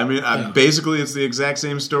 yeah. I mean, basically it's the exact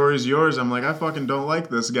same story as yours. I'm like, I fucking don't like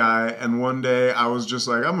this guy. And one day I was just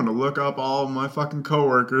like, I'm going to look up all of my fucking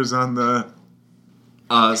coworkers on the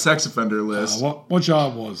sex offender list. What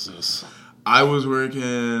job was this? I was working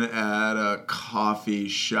at a coffee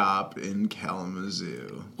shop in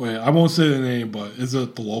Kalamazoo. Wait, I won't say the name, but is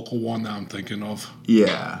it the local one that I'm thinking of?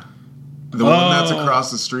 Yeah. The one that's across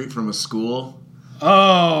the street from a school.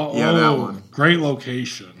 That one. Great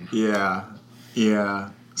location. Yeah.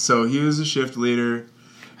 So he was a shift leader,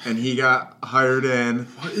 and he got hired in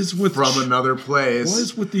from another place. What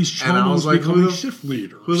is with these chumos becoming shift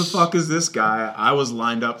leaders? Who the fuck is this guy? I was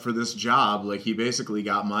lined up for this job. Like, he basically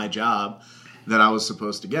got my job that I was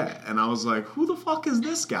supposed to get. And I was like, who the fuck is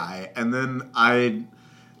this guy? And then a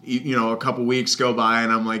couple weeks go by,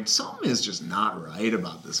 and I'm like, something is just not right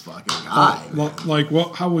about this fucking guy.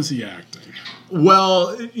 How was he acting?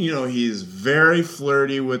 Well, he's very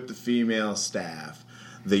flirty with the female staff.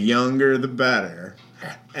 The younger, the better.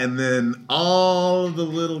 And then all the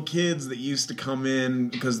little kids that used to come in,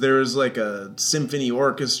 because there was like a symphony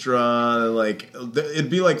orchestra, like it'd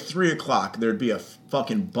be like 3 o'clock. There'd be a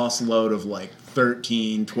fucking busload of like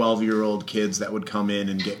 13, 12-year-old kids that would come in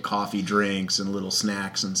and get coffee drinks and little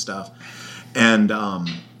snacks and stuff. And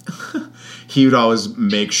he would always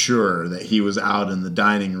make sure that he was out in the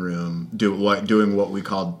dining room doing what we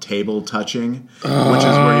called table touching, which is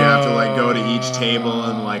where you have to like go to each table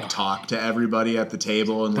and like talk to everybody at the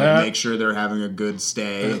table and like make sure they're having a good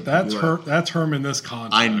stay. That's Herm in this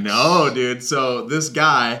context. I know, dude. So this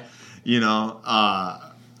guy,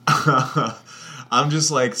 I'm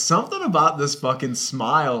just like, something about this fucking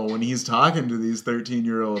smile when he's talking to these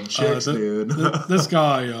 13-year-old chicks, dude. This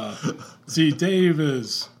guy, see, Dave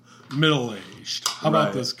is middle-aged. How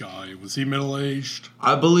about this guy? Was he middle-aged?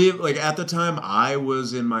 I believe, like, at the time I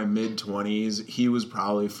was in my mid-20s, he was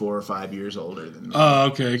probably 4 or 5 years older than me. Oh,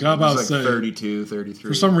 okay. I was like 32, 33.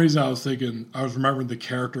 For some reason, I was remembering the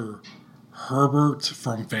character Herbert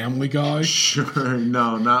from Family Guy. Sure,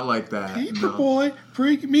 no, not like that. Paper boy,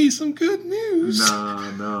 bring me some good news.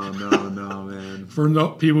 No, man. For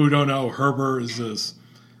people who don't know, Herbert is this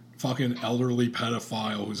fucking elderly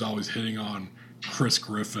pedophile who's always hitting on Chris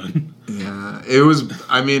Griffin. Yeah, it was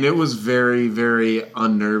very, very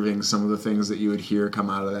unnerving, some of the things that you would hear come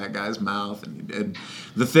out of that guy's mouth. And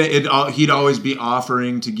he'd always be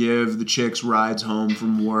offering to give the chicks rides home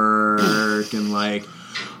from work and like,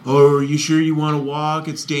 oh, are you sure you want to walk?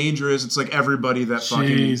 It's dangerous. It's like everybody that fucking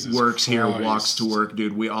Jesus works here Christ. walks to work,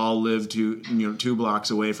 dude. We all live 2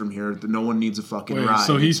 blocks away from here. No one needs a fucking ride.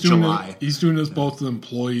 So he's It's July. he's doing this both to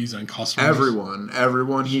employees and customers.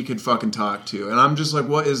 Everyone he could fucking talk to. And I'm just like,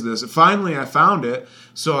 what is this? Finally, I found it.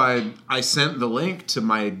 So I sent the link to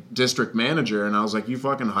my district manager, and I was like, you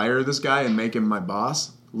fucking hire this guy and make him my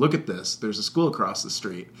boss? Look at this. There's a school across the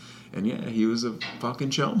street. And yeah, he was a fucking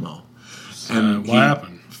chomo. And what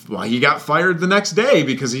happened? Well, he got fired the next day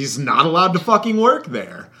because he's not allowed to fucking work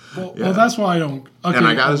there. Well, that's why I don't... Okay, and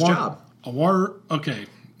I got his job. Okay.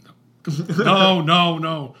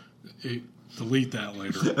 No. Delete that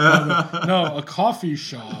later. No, a coffee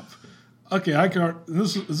shop. Okay,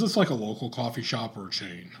 is this like a local coffee shop or a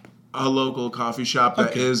chain? A local coffee shop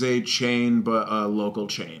that is a chain, but a local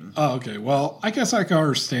chain. Oh, okay. Well, I guess I can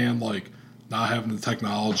understand, like, not having the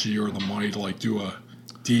technology or the money to, like, do a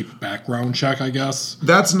deep background check, I guess.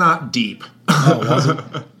 That's not deep. Oh, was it?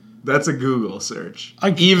 That's a Google search.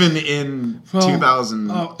 Even in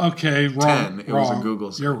 2010, okay, wrong. It was a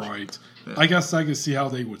Google search. You're right. Yeah. I guess I could see how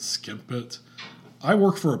they would skimp it. I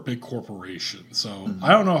work for a big corporation, so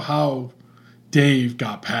I don't know how Dave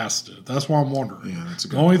got past it. That's what I'm wondering. Yeah, that's a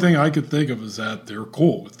good The only thing I could think of is that they're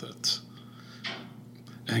cool with it.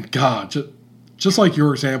 And God, just like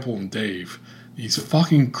your example in Dave, these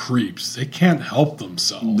fucking creeps, they can't help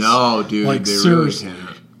themselves. No, dude, like, they seriously. really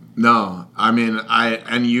can't. No, I mean,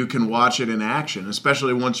 and you can watch it in action,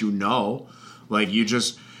 especially once you know. Like,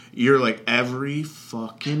 you're like, every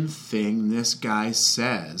fucking thing this guy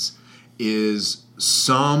says is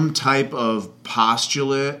some type of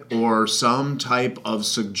postulate or some type of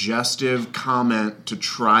suggestive comment to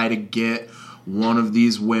try to get one of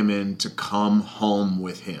these women to come home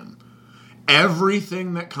with him.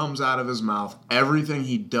 Everything that comes out of his mouth, everything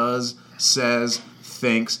he does, says,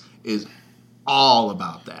 thinks is all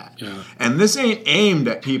about that. Yeah. And this ain't aimed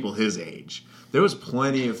at people his age. There was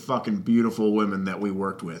plenty of fucking beautiful women that we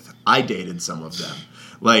worked with. I dated some of them.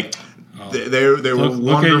 Like, they were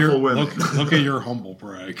wonderful women. Look at your humble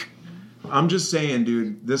brag. I'm just saying,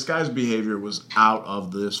 dude, this guy's behavior was out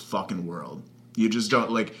of this fucking world. You just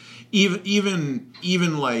don't, like, even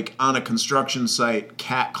like on a construction site,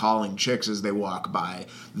 catcalling chicks as they walk by,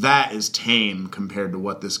 that is tame compared to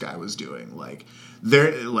what this guy was doing. Like,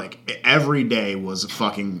 every day was a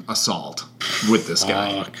fucking assault with this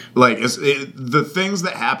guy. Like, the things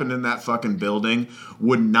that happened in that fucking building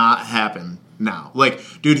would not happen now. Like,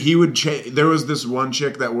 dude, he would there was this one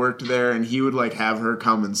chick that worked there, and he would, like, have her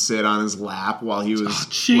come and sit on his lap while he was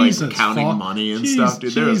like counting money and stuff.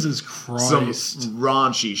 Dude, Jesus Christ, some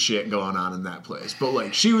raunchy shit going on in that place. But,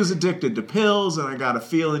 like, she was addicted to pills, and I got a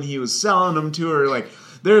feeling he was selling them to her. Like,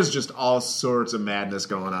 there's just all sorts of madness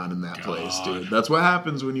going on in that place, dude. That's what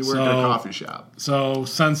happens when you work at a coffee shop. So,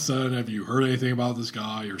 since then, have you heard anything about this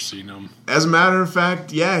guy or seen him? As a matter of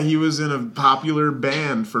fact, yeah, he was in a popular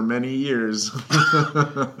band for many years.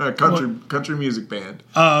 A country music band.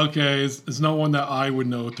 Oh, okay. It's no one that I would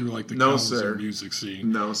know through, like, the country music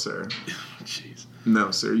scene. No, sir. Jeez.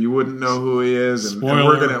 No, sir. You wouldn't know who he is, and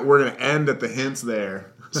we're gonna end at the hints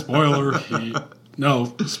there. Spoiler.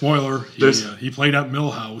 Spoiler. He played at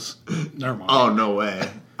Millhouse. Never mind. Oh, no way.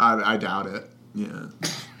 I doubt it. Yeah.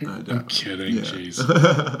 I'm kidding. Yeah.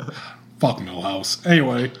 Jeez. Fuck Millhouse.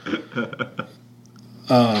 Anyway.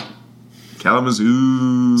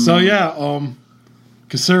 Kalamazoo. So, yeah.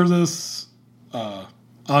 Consider this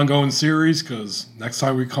ongoing series, because next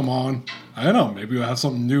time we come on, I don't know, maybe we'll have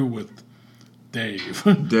something new with Dave.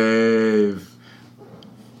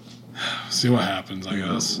 See what happens, I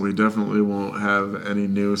guess. We definitely won't have any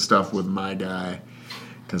new stuff with my guy,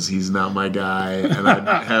 because he's not my guy, and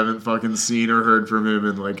I haven't fucking seen or heard from him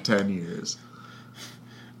in like 10 years.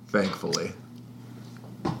 Thankfully.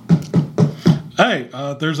 Hey,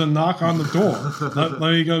 there's a knock on the door. Let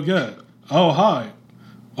me go get it. Oh, hi.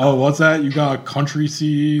 Oh, what's that? You got a country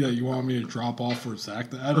CD that you want me to drop off for Zach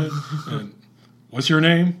to edit? And what's your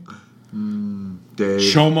name? Dave.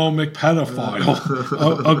 Shomo McPedophile.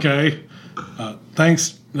 Oh, okay.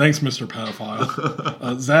 Thanks, Mr.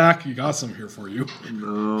 Pedophile. Zach, you got some here for you.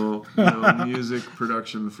 No music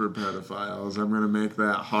production for pedophiles. I'm going to make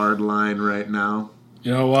that hard line right now.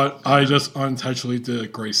 You know what? I just unintentionally did a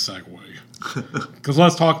great segue. Because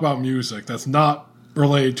let's talk about music that's not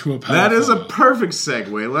related to a pedophile. That is a perfect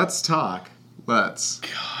segue. Let's talk. Let's.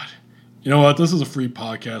 God. You know what? This is a free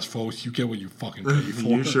podcast, folks. You get what you fucking pay for.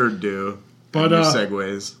 You sure do. But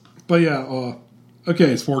segues. But yeah, okay,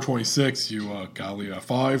 it's 4:26. You gotta leave at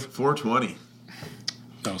 5. 4:20.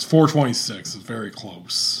 No, it's 4:26. It's very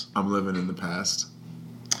close. I'm living in the past.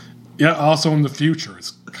 Yeah, also in the future.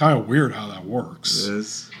 It's kind of weird how that works. It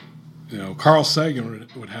is. Carl Sagan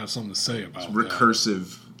would have something to say about It's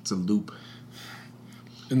recursive. It's a loop.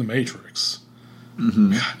 In the Matrix.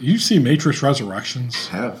 Mm-hmm. You see Matrix Resurrections?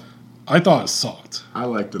 Have. I thought it sucked. I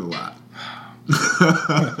liked it a lot.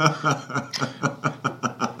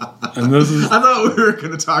 And this is. I thought we were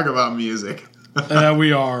going to talk about music. And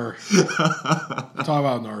we are. Talk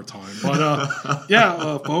about it another time.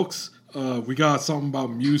 But folks, we got something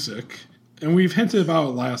about music, and we've hinted about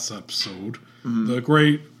it last episode. Mm-hmm.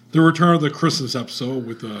 The return of the Christmas episode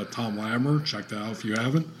with Tom Lammer. Check that out if you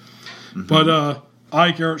haven't. Mm-hmm. But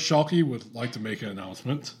I, Garret Schuelke, would like to make an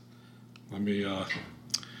announcement. Let me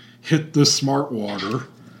hit this smart water.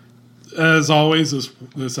 As always,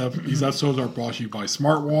 these episodes are brought to you by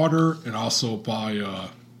Smart Water and also by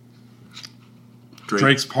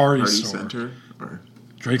Drake's Party Store. Center?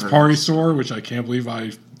 Drake's Party Store, which I can't believe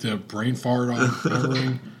I did a brain fart on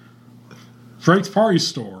remembering. Drake's Party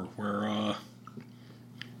Store, where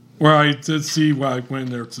I did see when I went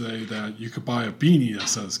there today that you could buy a beanie that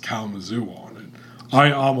says Kalamazoo on it.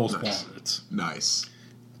 I almost bought it. Nice.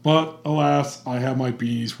 But, alas, I have my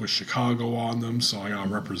beanies with Chicago on them, so I gotta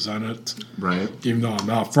represent it. Right. Even though I'm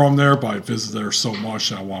not from there, but I visit there so much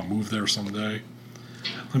that I want to move there someday.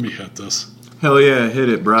 Let me hit this. Hell yeah, hit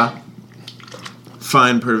it, brah.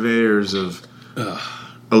 Fine purveyors of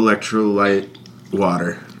electrolyte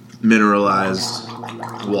water. Mineralized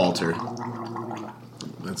Walter.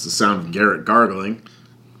 That's the sound of Garret gargling.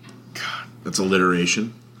 God. That's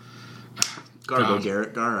alliteration. Gargle,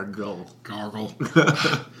 Garret, gargle. Gargle.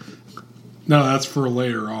 No, that's for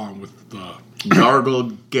later on with the...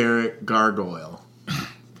 Gargle, Garret, gargoyle.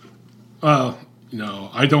 No,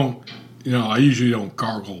 I don't... I usually don't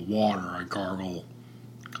gargle water. I gargle...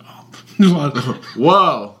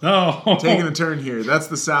 Whoa! No. Taking a turn here. That's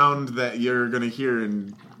the sound that you're going to hear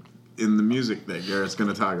in the music that Garrett's going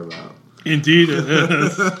to talk about. Indeed it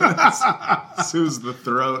is. Soothes the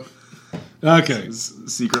throat. Okay.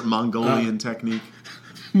 Secret Mongolian technique.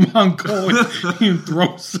 Mongolian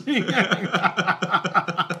throat singing.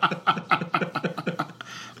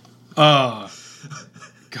 God,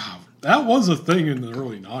 that was a thing in the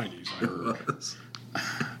early 90s, I heard.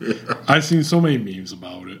 Yeah. I've seen so many memes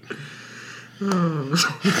about it.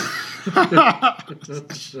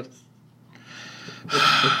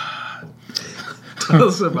 Tell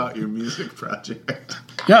us about your music project.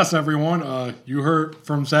 Yes, everyone. You heard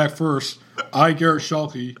from Zach first. I, Garret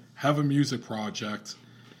Schuelke, have a music project,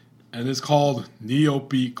 and it's called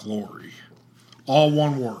Neobeat Glory. All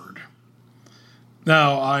one word.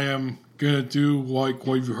 Now, I am going to do like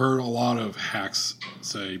what you've heard a lot of hacks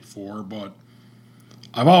say before, but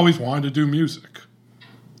I've always wanted to do music.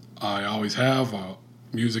 I always have.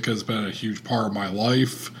 Music has been a huge part of my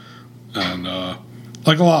life, and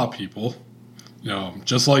like a lot of people,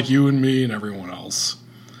 just like you and me and everyone else.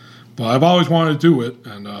 But I've always wanted to do it,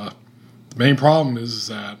 and the main problem is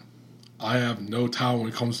that I have no talent when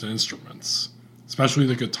it comes to instruments, especially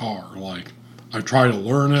the guitar. Like, I've tried to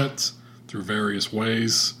learn it through various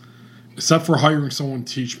ways, except for hiring someone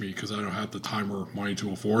to teach me because I don't have the time or money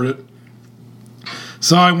to afford it.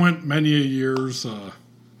 So I went many years, I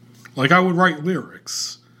would write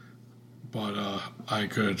lyrics, but I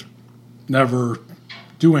could never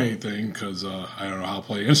do anything because I don't know how to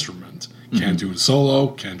play an instrument. Can't do it solo,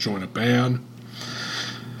 can't join a band.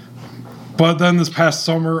 But then this past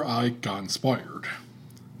summer, I got inspired.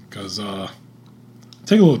 Because,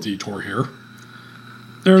 take a little detour here.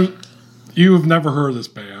 You have never heard of this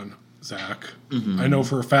band, Zach. Mm-hmm. I know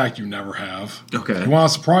for a fact you never have. Okay. If you want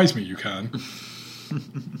to surprise me, you can.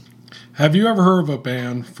 Have you ever heard of a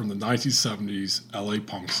band from the 1970s LA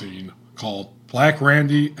punk scene called Black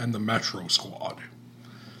Randy and the Metro Squad?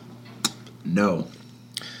 No.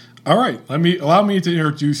 All right, allow me to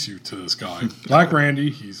introduce you to this guy. Black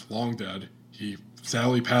Randy, he's long dead. He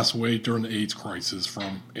sadly passed away during the AIDS crisis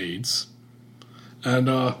from AIDS. And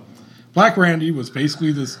Black Randy was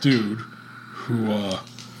basically this dude who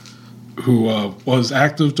was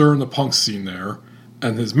active during the punk scene there.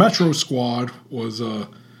 And his Metro Squad was,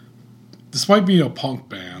 despite being a punk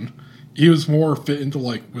band, he was more fit into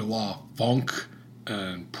with a lot of funk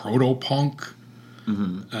and proto-punk.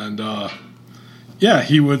 Mm-hmm. And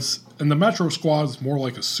he was, and the Metro Squad is more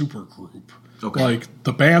like a super group. Okay. Like,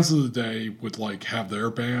 the bands of the day would, have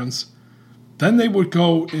their bands. Then they would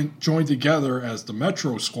go and join together as the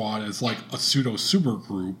Metro Squad as, a pseudo-super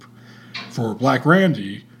group for Black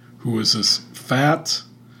Randy, who was this fat,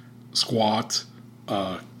 squat,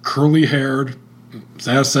 curly-haired,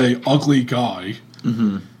 sad to say, ugly guy,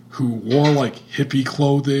 mm-hmm. who wore, hippie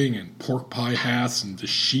clothing and pork pie hats and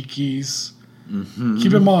dashikis.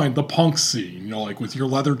 Keep in mind the punk scene, like with your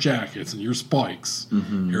leather jackets and your spikes.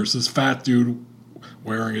 Here's this fat dude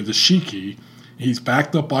wearing a dashiki. He's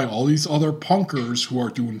backed up by all these other punkers who are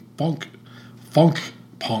doing funk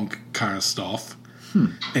punk kind of stuff.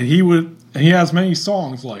 And he has many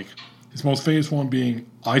songs, like his most famous one being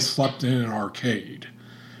 "I Slept in an Arcade,"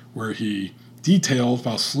 where he details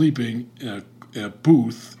about sleeping in a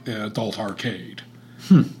booth in an adult arcade.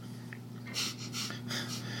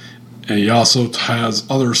 And he also has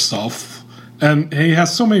other stuff, and he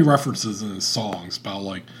has so many references in his songs about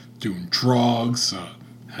like doing drugs,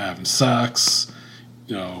 having sex.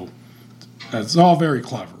 It's all very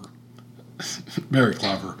clever. Very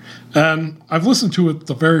clever. And I've listened to it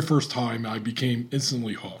the very first time, and I became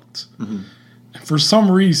instantly hooked. And for some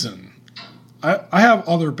reason, I have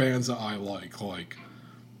other bands that I like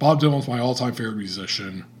Bob Dylan's my all-time favorite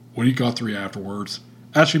musician. Woody Guthrie afterwards.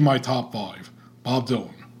 Actually, my top 5. Bob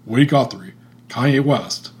Dylan, Woody Guthrie, Kanye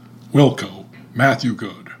West, Wilco, Matthew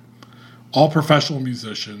Good. All professional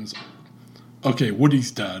musicians. Okay, Woody's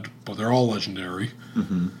dead, but they're all legendary.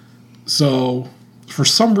 So, for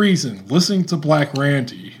some reason, listening to Black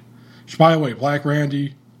Randy, which, by the way, Black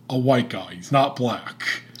Randy, a white guy. He's not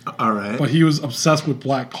black. All right. But he was obsessed with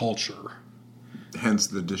black culture. Hence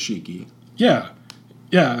the dashiki. Yeah,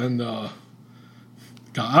 and God,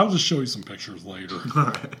 I'll just show you some pictures later. All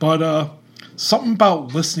right. But something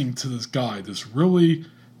about listening to this guy, this really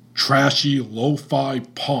trashy lo-fi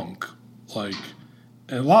punk, and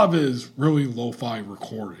a lot of it is really lo-fi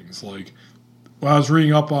recordings. Like when I was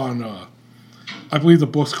reading up on, I believe the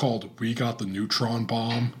book's called "We Got the Neutron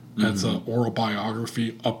Bomb." And it's an oral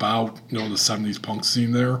biography about the 70s punk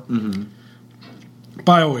scene there.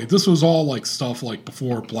 By the way, this was all stuff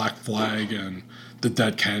before Black Flag and the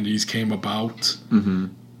Dead Kennedys came about.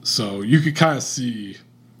 So you could kind of see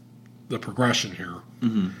the progression here.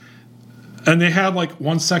 And they had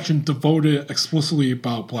one section devoted explicitly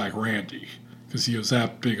about Black Randy because he was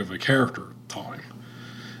that big of a character at the time.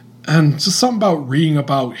 And just something about reading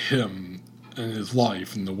about him and his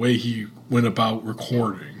life and the way he went about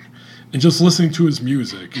recording and just listening to his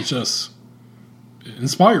music, it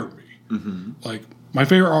inspired me. My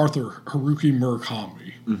favorite author, Haruki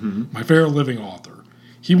Murakami, my favorite living author,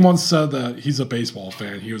 he once said that he's a baseball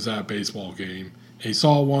fan. He was at a baseball game, and he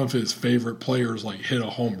saw one of his favorite players hit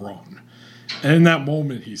a home run. And in that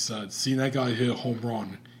moment, he said, seeing that guy hit a home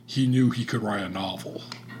run, he knew he could write a novel.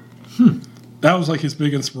 That was his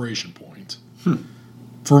big inspiration point.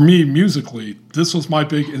 For me, musically, this was my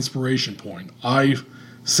big inspiration point. I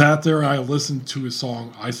sat there and I listened to his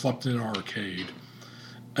song, "I Slept in an Arcade,"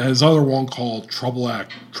 and his other one called Trouble at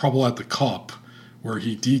the Cup, where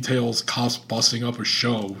he details cops busting up a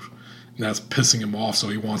show, and that's pissing him off, so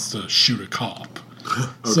he wants to shoot a cop.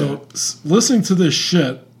 So listening to this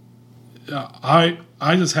shit, I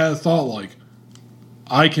just had a thought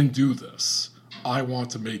I can do this. I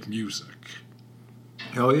want to make music.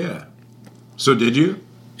 Hell yeah. So did you?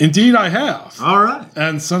 Indeed, I have. All right.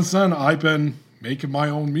 And since then, I've been making my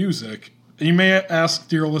own music. And you may ask,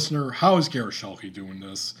 dear listener, how is Garret Schuelke doing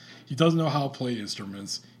this? He doesn't know how to play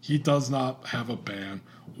instruments. He does not have a band.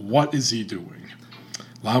 What is he doing?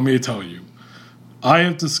 Allow me to tell you. I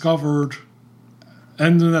have discovered,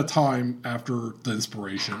 and in that time after the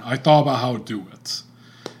inspiration, I thought about how to do it.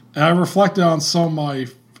 And I reflected on some of my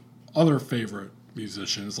other favorite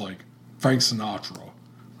musicians, like Frank Sinatra,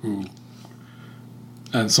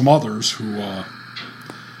 and some others who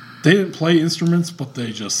they didn't play instruments, but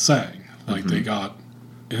they just sang. They got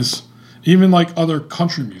even other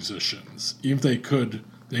country musicians. Even if they could,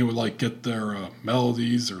 they would get their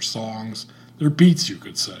melodies, their songs, their beats, you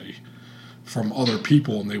could say, from other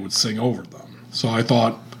people, and they would sing over them. So I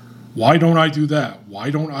thought, why don't I do that? Why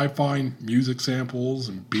don't I find music samples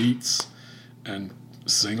and beats and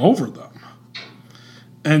sing over them?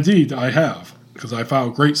 And indeed, I have, because I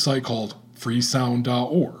found a great site called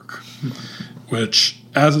freesound.org, which,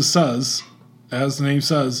 as the name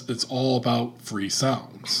says, it's all about free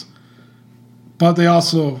sounds. But they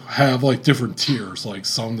also have different tiers.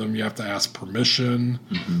 Some of them you have to ask permission.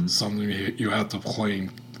 Some of them you have to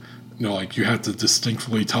claim, you have to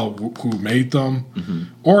distinctly tell who made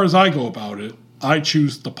them. Or as I go about it, I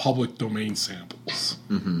choose the public domain samples.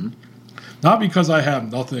 Not because I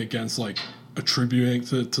have nothing against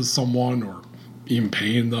attributing it to someone or even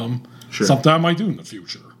paying them. Sure. Something I might do in the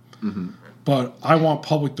future. But I want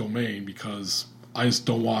public domain because I just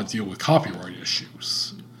don't want to deal with copyright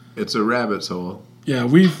issues. It's a rabbit's hole. Yeah,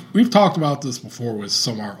 we've talked about this before with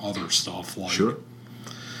some of our other stuff. Sure.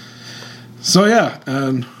 So yeah,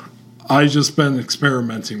 and I just been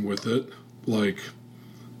experimenting with it,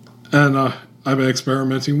 and I've been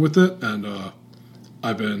experimenting with it, and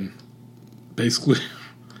I've been basically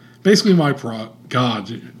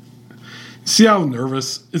God, see how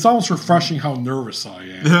nervous? It's almost refreshing how nervous I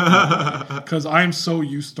am. Because I am so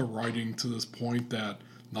used to writing to this point that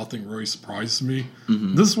nothing really surprises me.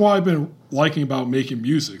 Mm-hmm. This is what I've been liking about making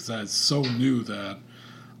music, is that it's so new that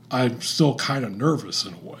I'm still kind of nervous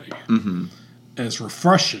in a way. Mm-hmm. And it's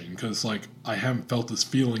refreshing because, like, I haven't felt this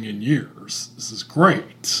feeling in years. This is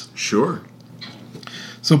great. Sure.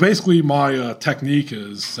 So basically my technique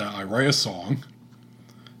is that I write a song,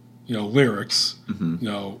 lyrics.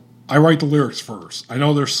 Mm-hmm. I write the lyrics first. I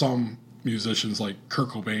know there's some musicians like Kurt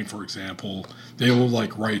Cobain, for example, they will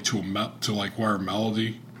like write to where a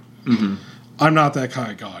melody. Mm-hmm. I'm not that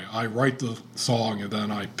kind of guy. I write the song and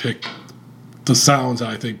then I pick the sounds that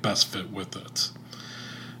I think best fit with it.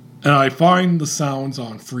 And I find the sounds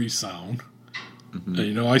on Freesound. Mm-hmm.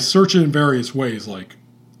 And, I search it in various ways, like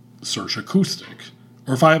search acoustic.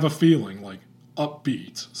 Or if I have a feeling, like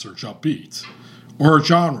upbeat, search upbeat. Or a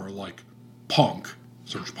genre, like punk,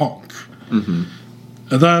 search punk. Mm-hmm.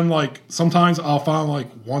 And then, like, sometimes I'll find,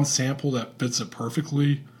 like, one sample that fits it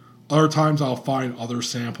perfectly. Other times I'll find other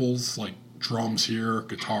samples, like drums here,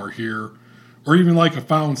 guitar here. Or even, like, a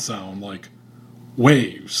found sound, like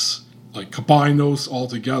waves. Like, combine those all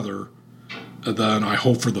together. And then I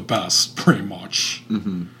hope for the best, pretty much.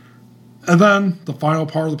 Mm-hmm. And then the final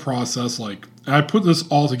part of the process, like, and I put this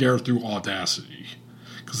all together through Audacity.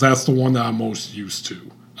 Because that's the one that I'm most used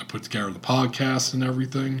to. I put together the podcast and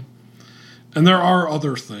everything. And there are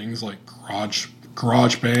other things like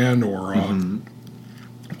GarageBand or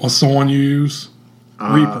what's the one you use?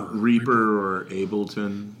 Reaper or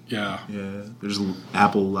Ableton. Yeah. Yeah. There's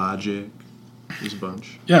Apple Logic. There's a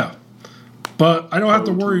bunch. Yeah. But I don't have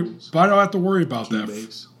to worry. But I don't have to worry about that.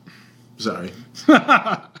 Sorry.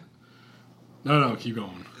 No, keep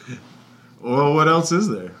going. Well, what else is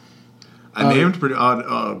there? I named pretty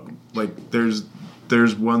odd. Like there's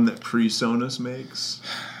one that PreSonus makes.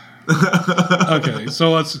 Okay,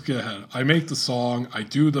 so let's get ahead. I make the song. I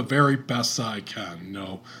do the very best I can.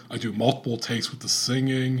 I do multiple takes with the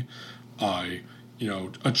singing. I,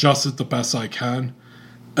 adjust it the best I can.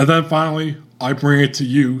 And then finally, I bring it to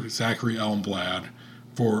you, Zachary Elmblad,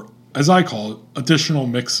 for, as I call it, additional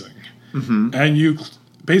mixing. Mm-hmm. And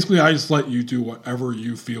basically, I just let you do whatever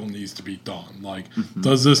you feel needs to be done. Like,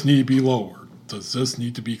 does this need to be lowered? Does this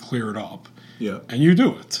need to be cleared up? Yeah. And you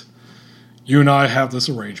do it. You and I have this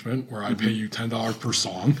arrangement where I pay you $10 per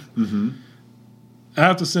song. Mm-hmm. I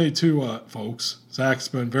have to say, too, folks, Zach's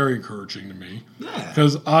been very encouraging to me. Yeah.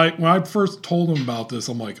 Because when I first told him about this,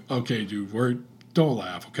 I'm like, okay, dude, don't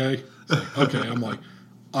laugh, okay? Like, okay, I'm like,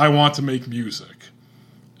 I want to make music.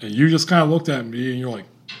 And you just kind of looked at me and you're like,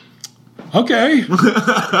 okay. All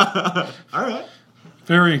right.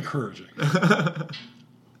 Very encouraging.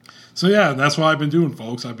 So, yeah, that's what I've been doing,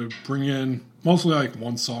 folks. I've been bringing in mostly like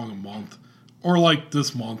one song a month. Or like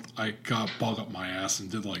this month, I got bug up my ass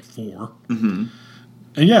and did like 4. Mm-hmm.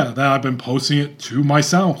 And yeah, then I've been posting it to my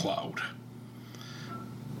SoundCloud.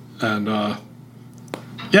 And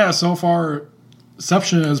yeah, so far,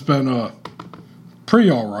 reception has been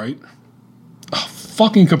pretty alright. Oh,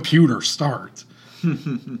 fucking computer, start.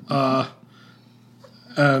 And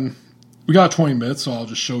we got 20 minutes, so I'll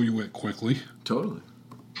just show you it quickly. Totally.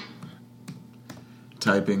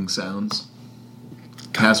 Typing sounds.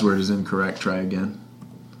 Password is incorrect. Try again.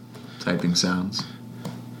 Typing sounds.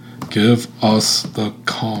 Give us the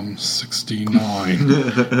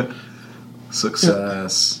COM69.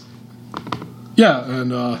 Success. Yeah,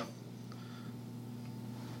 and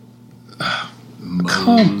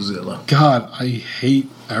Mozilla. God, I hate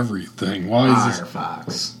everything. Why is this?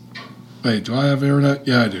 Firefox. Wait, do I have internet?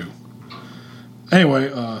 Yeah, I do.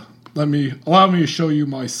 Anyway, allow me to show you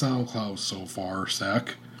my SoundCloud so far,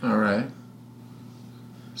 Zach. All right.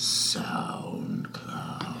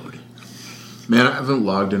 SoundCloud. Man, I haven't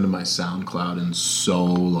logged into my SoundCloud in so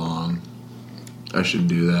long. I should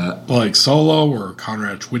do that. Like solo or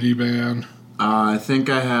Conrad Twitty band? I think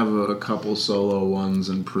I have a couple solo ones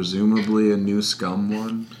and presumably a new Scum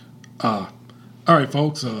one. All right,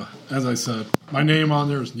 folks. As I said, my name on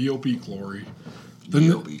there is Neil B. Glory. The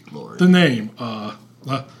name.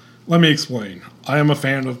 Let me explain. I am a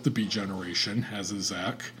fan of the Beat Generation, as is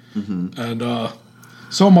Zach. Mm-hmm. And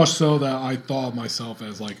so much so that I thought of myself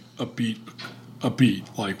as like a beat.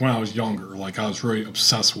 Like when I was younger, like I was really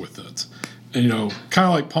obsessed with it. And kind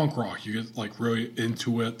of like punk rock, you get like really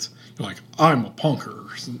into it. You're like, I'm a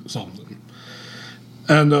punker or something.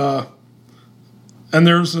 And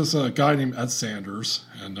there's this guy named Ed Sanders,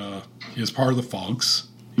 and he is part of the Fugs.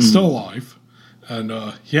 He's still alive, and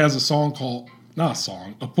he has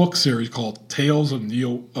a book series called Tales of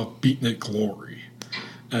Beatnik Glory.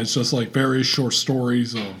 And it's just like various short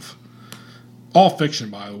stories of, all fiction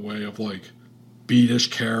by the way, of like beatish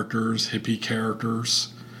characters, hippie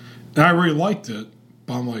characters. And I really liked it,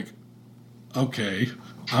 but I'm like, okay,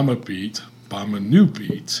 I'm a beat, but I'm a new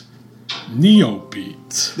beat. Neo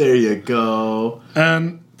beat. There you go.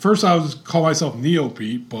 And first I was call myself Neo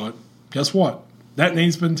beat, but guess what? That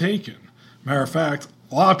name's been taken. Matter of fact,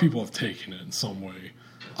 a lot of people have taken it in some way.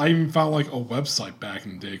 I even found like a website back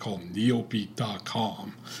in the day called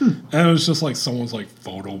neobeat.com. And it was just like someone's like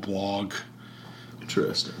photo blog.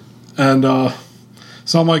 Interesting. And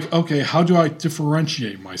so I'm like, okay, how do I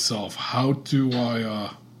differentiate myself? How do I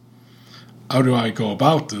go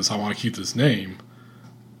about this? I want to keep this name.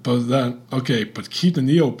 But then, okay, but keep the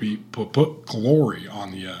Neobeat, but put glory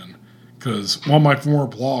on the end. Because one of my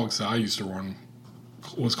former blogs that I used to run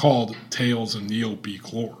was called Tales of Neobeat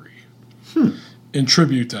Glory. In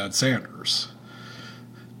tribute to Ed Sanders.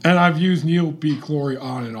 And I've used Neobeat Glory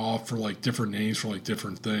on and off for like different names for like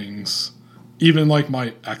different things. Even like my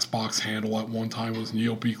Xbox handle at one time was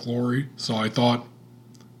Neobeat Glory. So I thought,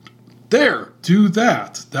 there, do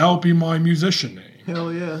that. That'll be my musician name.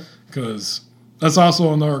 Hell yeah. Because that's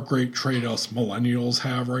also another great trait us millennials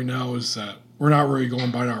have right now is that we're not really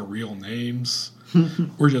going by our real names.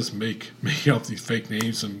 We're just making up these fake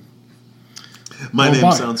names and my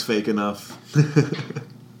name sounds fake enough.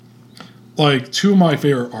 Like, two of my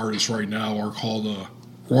favorite artists right now are called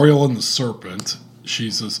Royal and the Serpent.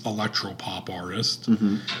 She's this electro-pop artist.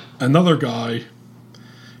 Mm-hmm. Another guy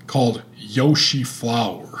called Yoshi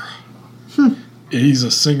Flower. He's a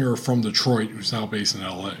singer from Detroit who's now based in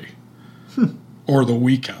L.A. Or The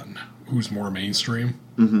Weeknd, who's more mainstream.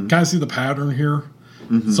 Mm-hmm. Kind of see the pattern here?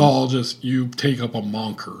 Mm-hmm. It's all just you take up a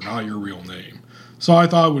moniker, not your real name. So I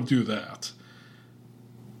thought I would do that.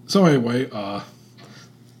 So anyway,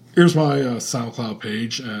 here's my SoundCloud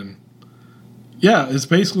page, and yeah, it's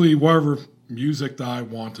basically whatever music that I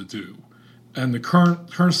want to do. And the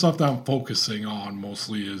current stuff that I'm focusing on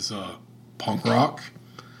mostly is punk rock,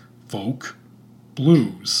 folk,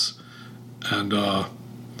 blues, and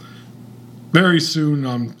very soon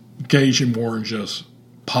I'm gauging more in just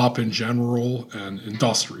pop in general and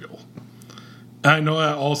industrial. And I know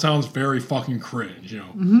that all sounds very fucking cringe,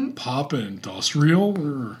 pop and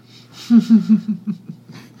industrial.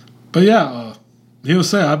 But yeah, needless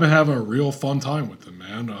to say, I've been having a real fun time with it,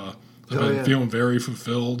 man. I've been feeling very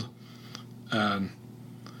fulfilled. And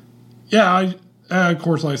yeah, and of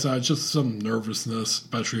course, like I said, just some nervousness,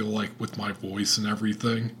 especially like with my voice and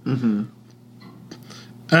everything. Mm-hmm.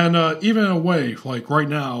 And even in a way, like right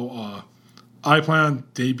now, I plan on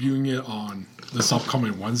debuting it on this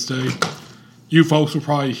upcoming Wednesday. You folks will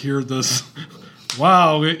probably hear this.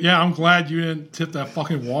 Wow, yeah, I'm glad you didn't tip that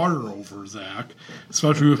fucking water over, Zach.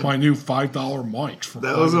 Especially with my new $5 mic.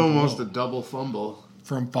 That was almost a double fumble.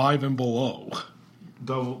 From 5 and below.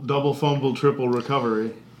 Double fumble, triple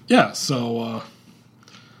recovery. Yeah, so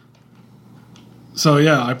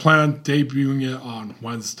yeah, I plan on debuting it on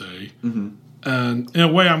Wednesday. Mm-hmm. And in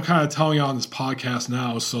a way, I'm kind of telling you on this podcast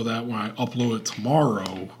now so that when I upload it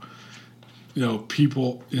tomorrow,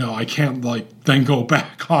 people, I can't, like, then go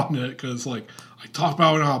back on it because, like, I talk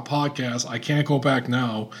about it on a podcast. I can't go back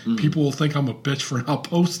now. Mm. People will think I'm a bitch for not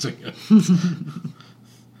posting it.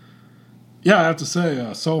 Yeah, I have to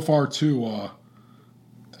say, so far, too,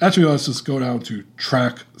 actually, let's just go down to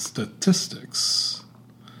track statistics.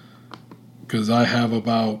 Because I have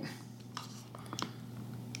about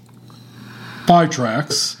 5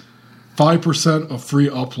 tracks, 5% of free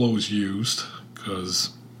uploads used,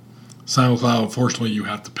 because SoundCloud, unfortunately, you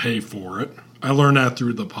have to pay for it. I learned that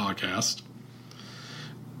through the podcast.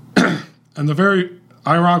 And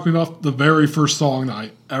ironically enough, the very first song that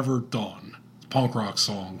I ever done, punk rock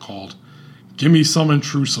song called Give Me Some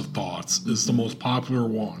Intrusive Thoughts, is the most popular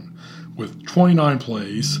one, with 29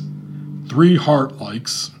 plays, 3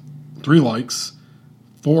 likes,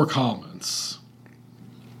 4 comments.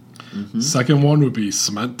 Mm-hmm. Second one would be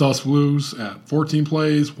Cement Dust Blues at 14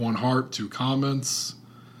 plays, 1 heart, 2 comments.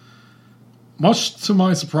 Much to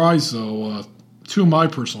my surprise, though, 2 of my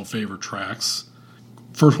personal favorite tracks.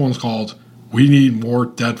 First one's called We Need More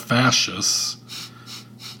Dead Fascists.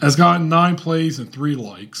 Has gotten 9 plays and 3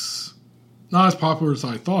 likes. Not as popular as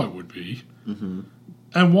I thought it would be. Mm-hmm.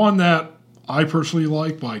 And one that I personally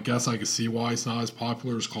like, but I guess I can see why it's not as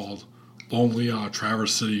popular, is called Lonely on a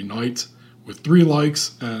Traverse City Night, with 3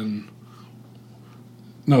 likes and...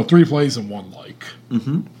 No, 3 plays and 1 like.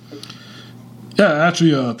 Mm-hmm. Yeah,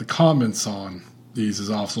 actually, the comments on these has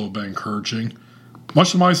also been encouraging.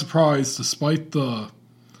 Much to my surprise, despite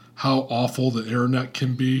how awful the internet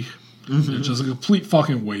can be, mm-hmm. It's just a complete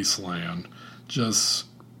fucking wasteland. Just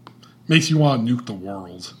makes you want to nuke the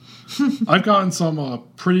world. I've gotten some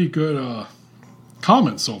pretty good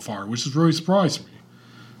comments so far, which has really surprised me.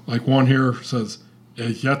 Like one here says,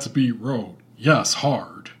 "It's yet to be wrote. Yes,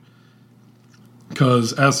 hard."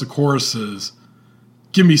 Because as the chorus is,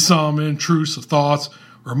 "Give me some intrusive thoughts.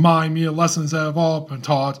 Remind me of lessons that have all been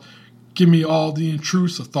taught. Give me all the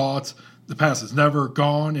intrusive thoughts. The past is never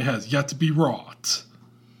gone. It has yet to be wrought."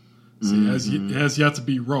 See, it has yet to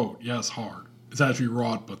be wrote. Yes, hard. It's actually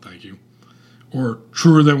wrought, but thank you. Or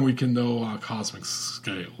truer than we can know on a cosmic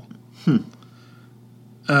scale.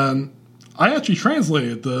 And I actually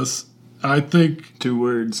translated this. I think 2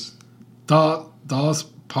 words. Das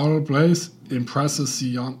palabras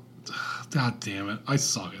impresión. God damn it. I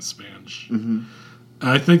suck at Spanish. And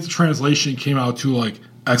I think the translation came out to like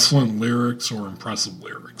excellent lyrics or impressive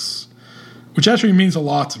lyrics. Which actually means a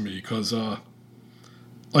lot to me because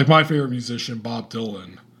like my favorite musician, Bob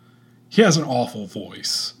Dylan, he has an awful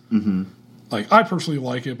voice. Like, I personally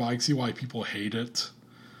like it, but I can see why people hate it.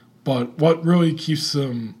 But what really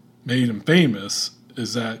made him famous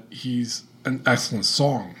is that he's an excellent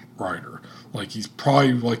songwriter. Like, he's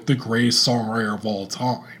probably, like, the greatest songwriter of all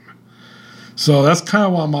time. So that's kind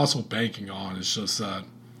of what I'm also banking on. It's just that,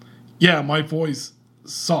 yeah, my voice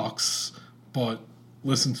sucks, but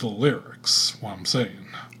listen to the lyrics, what I'm saying.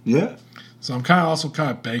 Yeah. So I'm kind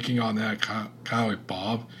of banking on that, kind of like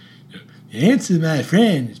Bob. The answer, my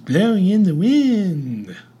friend, is blowing in the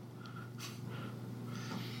wind.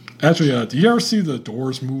 Actually, did you ever see the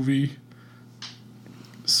Doors movie?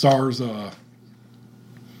 Stars,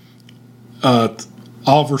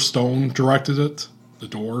 Oliver Stone directed it, The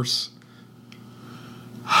Doors.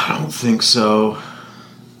 I don't think so.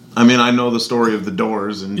 I mean, I know the story of the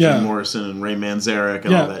Doors and Jim Morrison and Ray Manzarek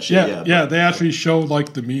and all that shit. Yeah, they actually showed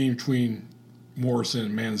like the meeting between Morrison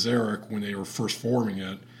and Manzarek when they were first forming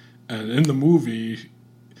it. And in the movie,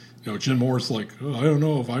 Jim Morrison's like, oh, I don't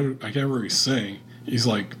know if I can't really sing. He's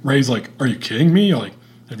like, Ray's like, are you kidding me? Like,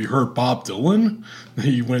 have you heard Bob Dylan? And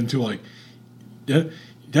he went into like, you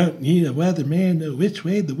don't need a weatherman to know which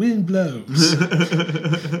way the wind blows.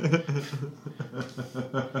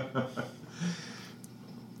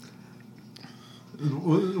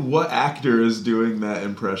 What actor is doing that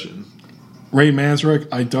impression? Ray Manzarek,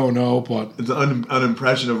 I don't know, but it's an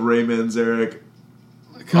impression of Ray Manzarek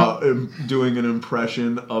doing an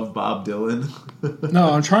impression of Bob Dylan.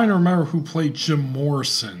 No, I'm trying to remember who played Jim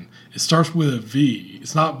Morrison. It starts with a V.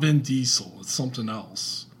 It's not Vin Diesel. It's something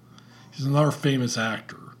else. He's another famous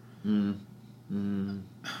actor. God,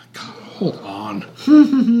 hold on.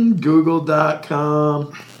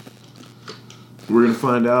 Google.com. We're going to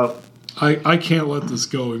find out. I can't let this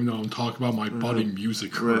go even though I'm talking about my budding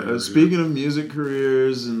music career. Right. Speaking of music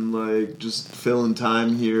careers and like just filling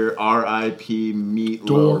time here, R.I.P.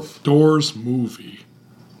 Meatloaf. Doors movie.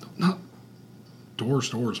 Not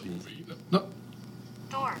Doors movie. No.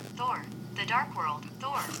 Thor, The Dark World,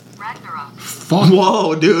 Thor, Ragnarok. Fuck.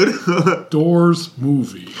 Whoa, dude. Doors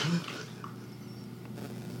movie.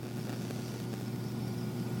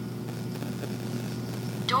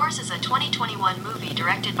 Doors is a 2021 movie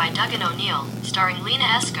directed by Duggan O'Neill, starring Lena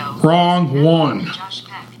Esco. Wrong one. And Josh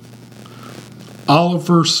Peck.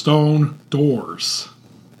 Oliver Stone, Doors.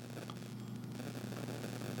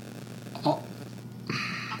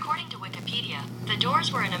 According to Wikipedia, the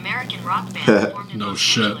Doors were an American rock band formed in No Los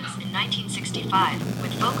shit. Angeles in 1965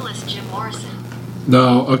 with vocalist Jim Morrison.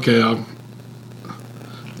 No, okay.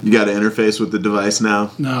 You got to interface with the device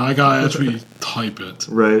now. No, I gotta actually type it.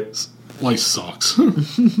 Right. Life sucks.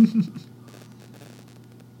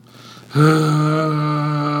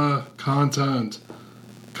 Content.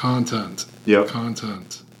 Yep.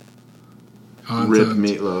 Content. Rip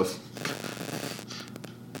Meatloaf.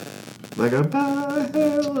 Like a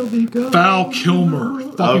hell of a go. Val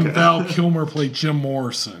Kilmer. Fucking Okay. Val Kilmer played Jim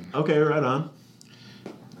Morrison. Okay, right on.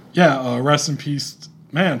 Yeah, rest in peace.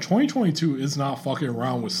 Man, 2022 is not fucking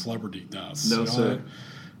around with celebrity deaths. No, you know sir. that?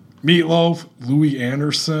 Meatloaf, Louis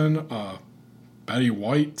Anderson, Betty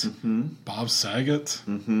White, Bob Saget.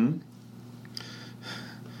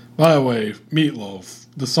 By the way, Meatloaf,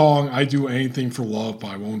 the song "I Do Anything for Love, but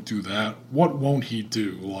I Won't Do That." What won't he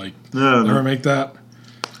do? Like, never make that?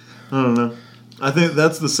 I don't know. I think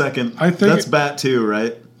that's the second. I think that's Bat 2,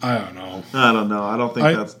 right? I don't know. I don't know. I don't think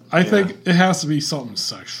that's. I think it has to be something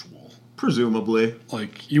sexual. Presumably.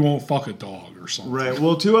 Like, you won't fuck a dog or something. Right.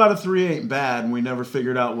 Well, 2 out of 3 ain't bad, and we never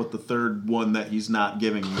figured out what the third one that he's not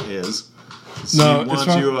giving is. No, he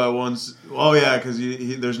wants you once. Oh yeah, because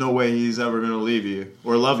there's no way he's ever going to leave you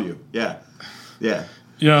or love you. Yeah. You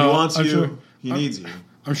know, he wants you. He needs you.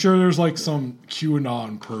 I'm sure there's like some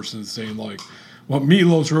QAnon person saying like, what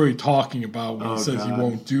Meatloaf's really talking about when he says God. he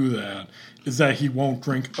won't do that is that he won't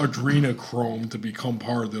drink adrenochrome to become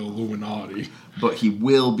part of the Illuminati. But he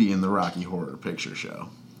will be in the Rocky Horror Picture Show.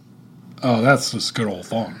 Oh, that's just good old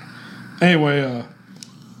fun. Anyway,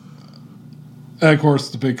 and of course,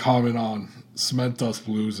 the big comment on Cement Dust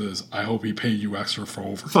Blues is, I hope he paid you extra for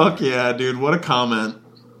overtime. Fuck yeah, dude. What a comment.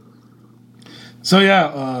 So,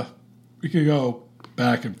 yeah, we could go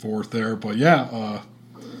back and forth there. But, yeah,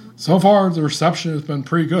 so far the reception has been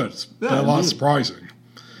pretty good. It's been a lot surprising.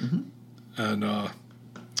 Mm-hmm. And,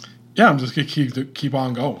 yeah, I'm just going to keep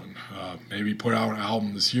on going. Maybe put out an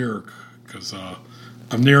album this year because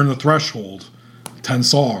I'm nearing the threshold. 10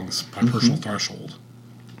 songs, my personal threshold.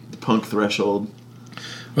 Punk threshold.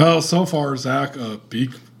 Well, so far, Zach,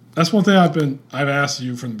 that's one thing I've asked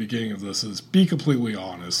you from the beginning of this is be completely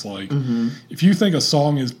honest. Like, if you think a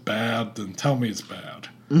song is bad, then tell me it's bad.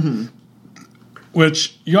 Mm-hmm.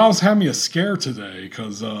 Which you almost had me a scare today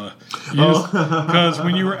because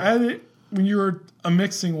when you were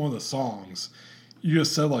mixing one of the songs, you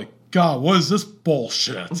just said like, God, what is this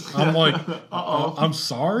bullshit? I'm like, I'm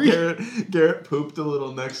sorry? Garret pooped a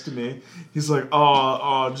little next to me. He's like,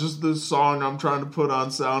 just this song I'm trying to put on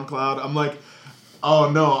SoundCloud. I'm like, oh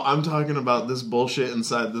no, I'm talking about this bullshit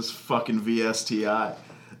inside this fucking VSTI.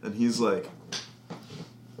 And he's like,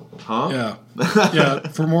 huh? Yeah.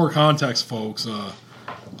 For more context, folks,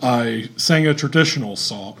 I sang a traditional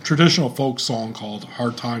folk song called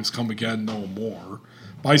Hard Times Come Again No More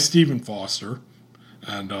by Stephen Foster.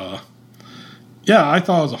 And, I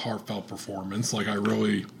thought it was a heartfelt performance. Like, I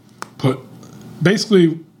really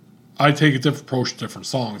basically, I take a different approach to different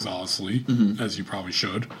songs, honestly, as you probably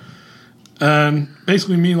should. And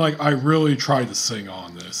basically mean, like, I really tried to sing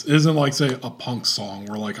on this. It isn't like, say, a punk song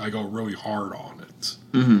where, like, I go really hard on it.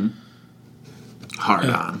 Mm-hmm. Hard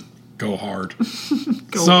on. Go hard.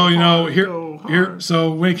 So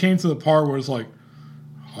when it came to the part where it's like,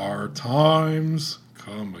 hard times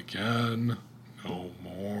come again. No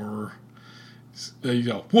more. There you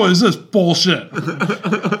go. What is this bullshit?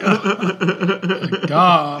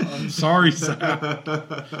 God, I'm sorry, Zach.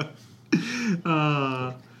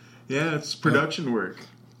 It's production work.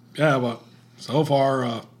 Yeah, but so far,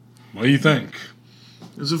 what do you think?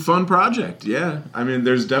 It was a fun project, yeah. I mean,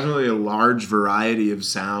 there's definitely a large variety of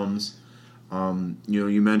sounds.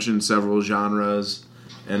 You mentioned several genres,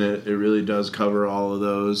 and it really does cover all of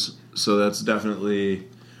those. So that's definitely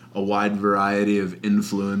a wide variety of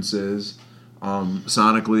influences.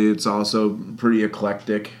 Sonically, it's also pretty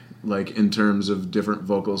eclectic, like in terms of different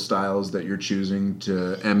vocal styles that you're choosing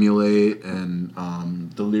to emulate, and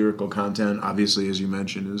the lyrical content, obviously, as you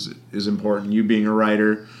mentioned, is important. You being a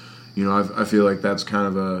writer, I feel like that's kind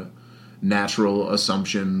of a natural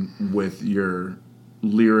assumption with your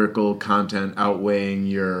lyrical content outweighing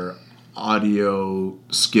your audio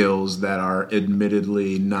skills that are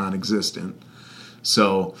admittedly non-existent.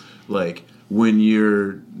 So, like, when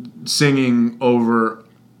you're singing over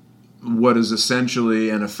what is essentially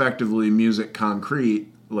and effectively music concrete,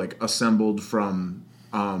 like assembled from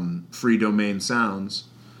free domain sounds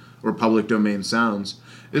or public domain sounds,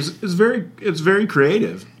 it's very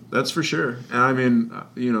creative. That's for sure. And I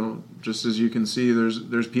mean, just as you can see,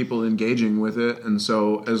 there's people engaging with it, and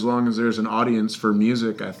so as long as there's an audience for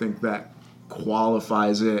music, I think that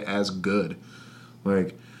qualifies it as good.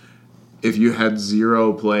 Like, if you had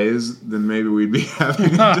 0 plays, then maybe we'd be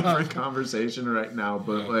having a different conversation right now.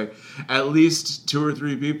 But like, at least 2 or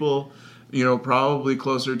 3 people, probably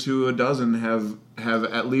closer to a dozen have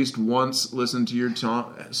at least once listened to your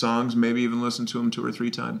songs, maybe even listened to them 2 or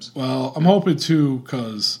 3 times. Well, I'm hoping too,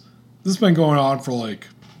 because this has been going on for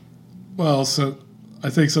I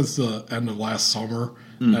think since the end of last summer,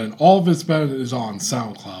 and all of it's is on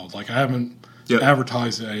SoundCloud. Like, I haven't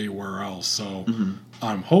advertised it anywhere else, so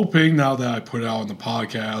I'm hoping now that I put it out on the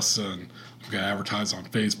podcast and I'm going to advertise on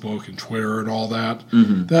Facebook and Twitter and all that,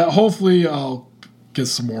 that hopefully I'll get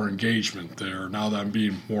some more engagement there now that I'm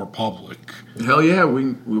being more public. Hell yeah.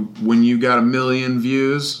 When you got 1 million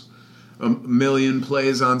views, 1 million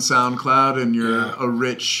plays on SoundCloud, and you're a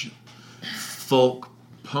rich folk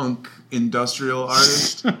punk industrial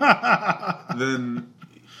artist, then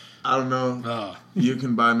I don't know. You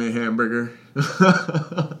can buy me a hamburger,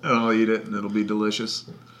 and I'll eat it, and it'll be delicious.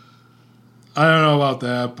 I don't know about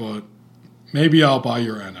that, but maybe I'll buy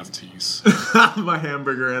your NFTs. My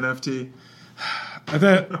hamburger NFT. I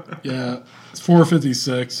think, it's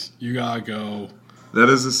 4:56. You gotta go. That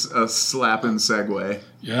is a slapping segue.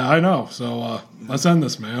 Yeah, I know. So let's end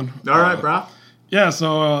this, man. All right, bro. Yeah,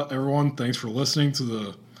 so everyone, thanks for listening to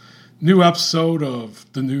the new episode of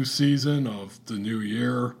the new season of the new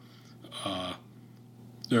year.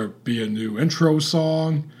 there'd be a new intro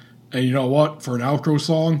song. And you know what? For an outro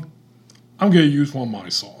song, I'm going to use one of my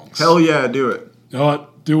songs. Hell yeah, do it. You know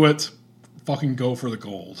what? Do it. Fucking go for the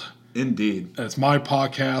gold. Indeed. It's my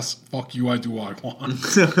podcast. Fuck you, I do what I want.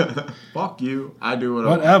 Fuck you, I do what I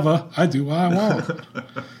want. Whatever, I do what I want.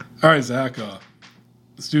 All right, Zach,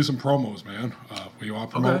 let's do some promos, man. What do you want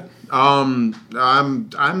to promote?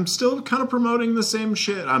 Okay. I'm still kind of promoting the same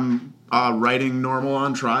shit. I'm writing Normal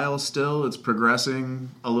on Trial still. It's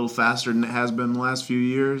progressing a little faster than it has been the last few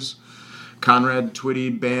years. Conrad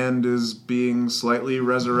Twitty Band is being slightly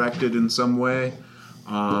resurrected in some way.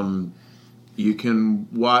 You can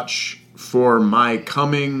watch for my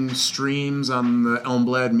coming streams on the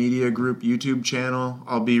Elmblad Media Group YouTube channel.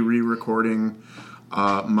 I'll be re-recording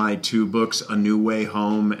my 2 books, A New Way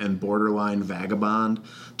Home and Borderline Vagabond,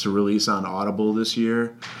 to release on Audible this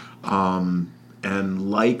year. And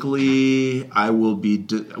likely I will be,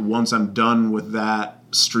 once I'm done with that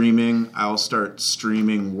streaming, I'll start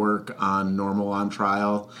streaming work on Normal on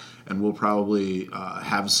Trial. And we'll probably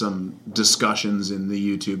have some discussions in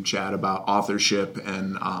the YouTube chat about authorship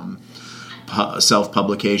and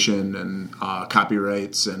self-publication and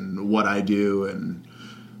copyrights and what I do, and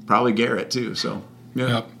probably Garret too. So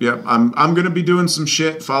yeah. I'm going to be doing some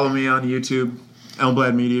shit. Follow me on YouTube,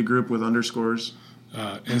 Elmblad Media Group with underscores.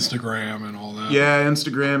 Instagram and all that. Yeah,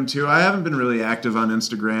 Instagram too. I haven't been really active on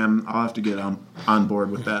Instagram. I'll have to get on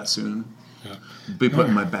board with that soon. Yeah. Be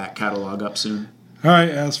putting my back catalog up soon. All right,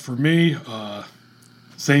 as for me,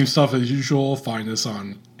 same stuff as usual. Find us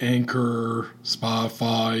on Anchor,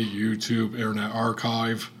 Spotify, YouTube, Internet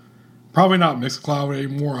Archive. Probably not Mixcloud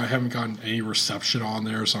anymore. I haven't gotten any reception on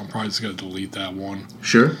there, so I'm probably just going to delete that one.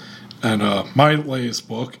 Sure. And my latest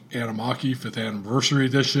book, Animaki 5th Anniversary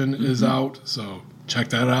Edition, is out, so check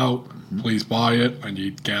that out. Please buy it. I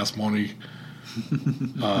need gas money.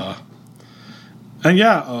 And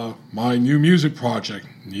yeah, my new music project,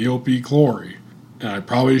 Neo Be Glory. And I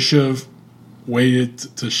probably should have waited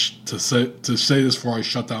to say this before I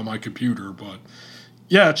shut down my computer. But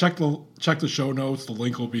yeah, check the show notes. The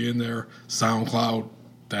link will be in there.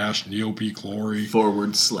 SoundCloud-Neo Be Glory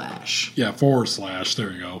 /. Yeah, /.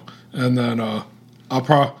 There you go. And then I'll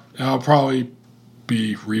probably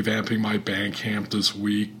be revamping my Bandcamp this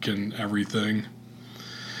week and everything.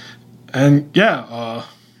 And yeah,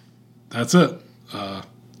 that's it.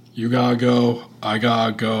 You gotta go. I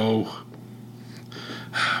gotta go.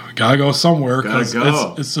 We gotta go somewhere because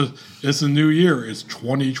it's a new year. It's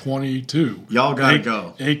 2022. Y'all gotta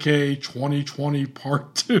go. AKA 2020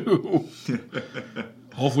 Part 2.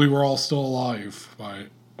 Hopefully we're all still alive.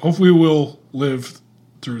 Hopefully we'll live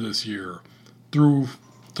through this year, through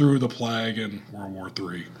the plague and World War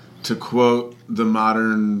III. To quote the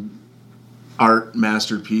modern art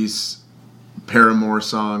masterpiece Paramore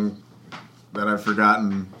song that I've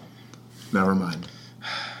forgotten, never mind.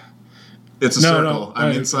 It's a circle.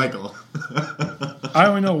 I mean, cycle. I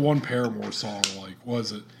only know one Paramore song. Like,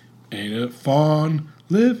 was it? Ain't it fun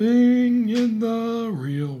living in the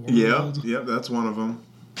real world? Yep, that's one of them.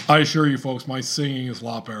 I assure you, folks, my singing is a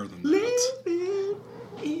lot better than that.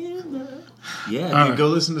 Yeah, dude, go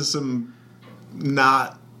listen to some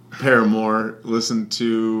not Paramore. Listen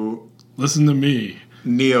to me.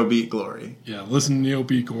 Neo Beat Glory. Yeah, listen to Neo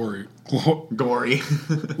Beat Glory. Gory.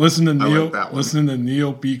 Listen to Neo. Like listen to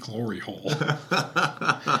Neo Beat Glory Hole.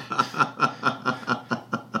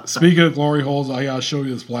 Speaking of glory holes, I gotta show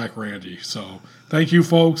you this Black Randy. So thank you,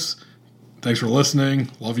 folks. Thanks for listening.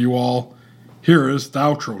 Love you all. Here is the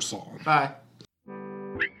outro song. Bye.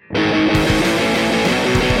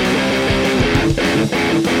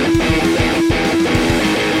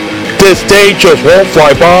 This day just won't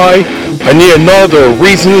fly by. I need another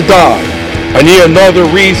reason to die. I need another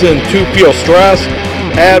reason to feel stressed.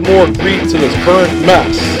 Add more greed to this current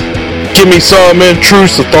mess. Give me some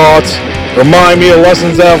intrusive thoughts. Remind me of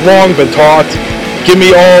lessons that have long been taught. Give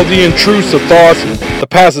me all the intrusive thoughts. The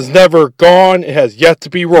past is never gone. It has yet to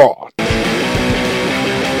be wrought.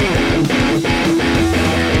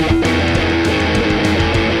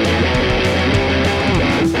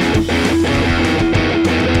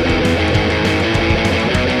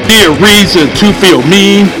 Need a reason to feel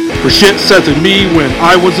mean for shit said to me when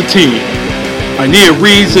I was a teen. I need a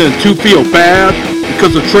reason to feel bad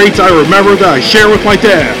because of traits I remember that I share with my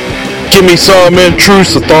dad. Give me some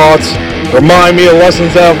intrusive thoughts. Remind me of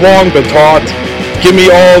lessons that have long been taught. Give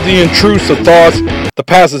me all the intrusive thoughts. The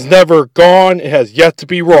past is never gone. It has yet to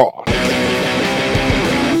be wrought.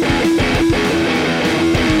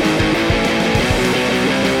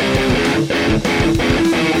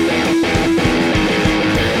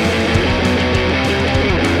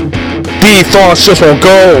 These thoughts just won't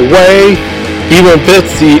go away. even if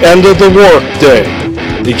it's the end of the workday.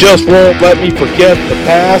 They just won't let me forget the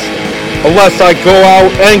past unless I go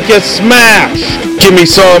out and get smashed. Give me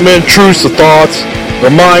some intrusive thoughts.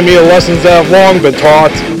 Remind me of lessons that have long been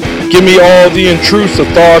taught. Give me all the intrusive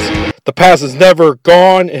thoughts. The past is never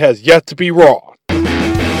gone. It has yet to be wrought.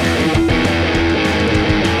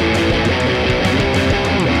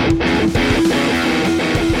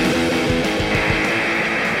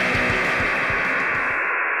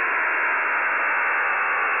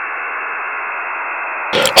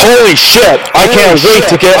 Holy shit, I can't wait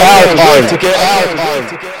to get out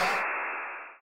of time.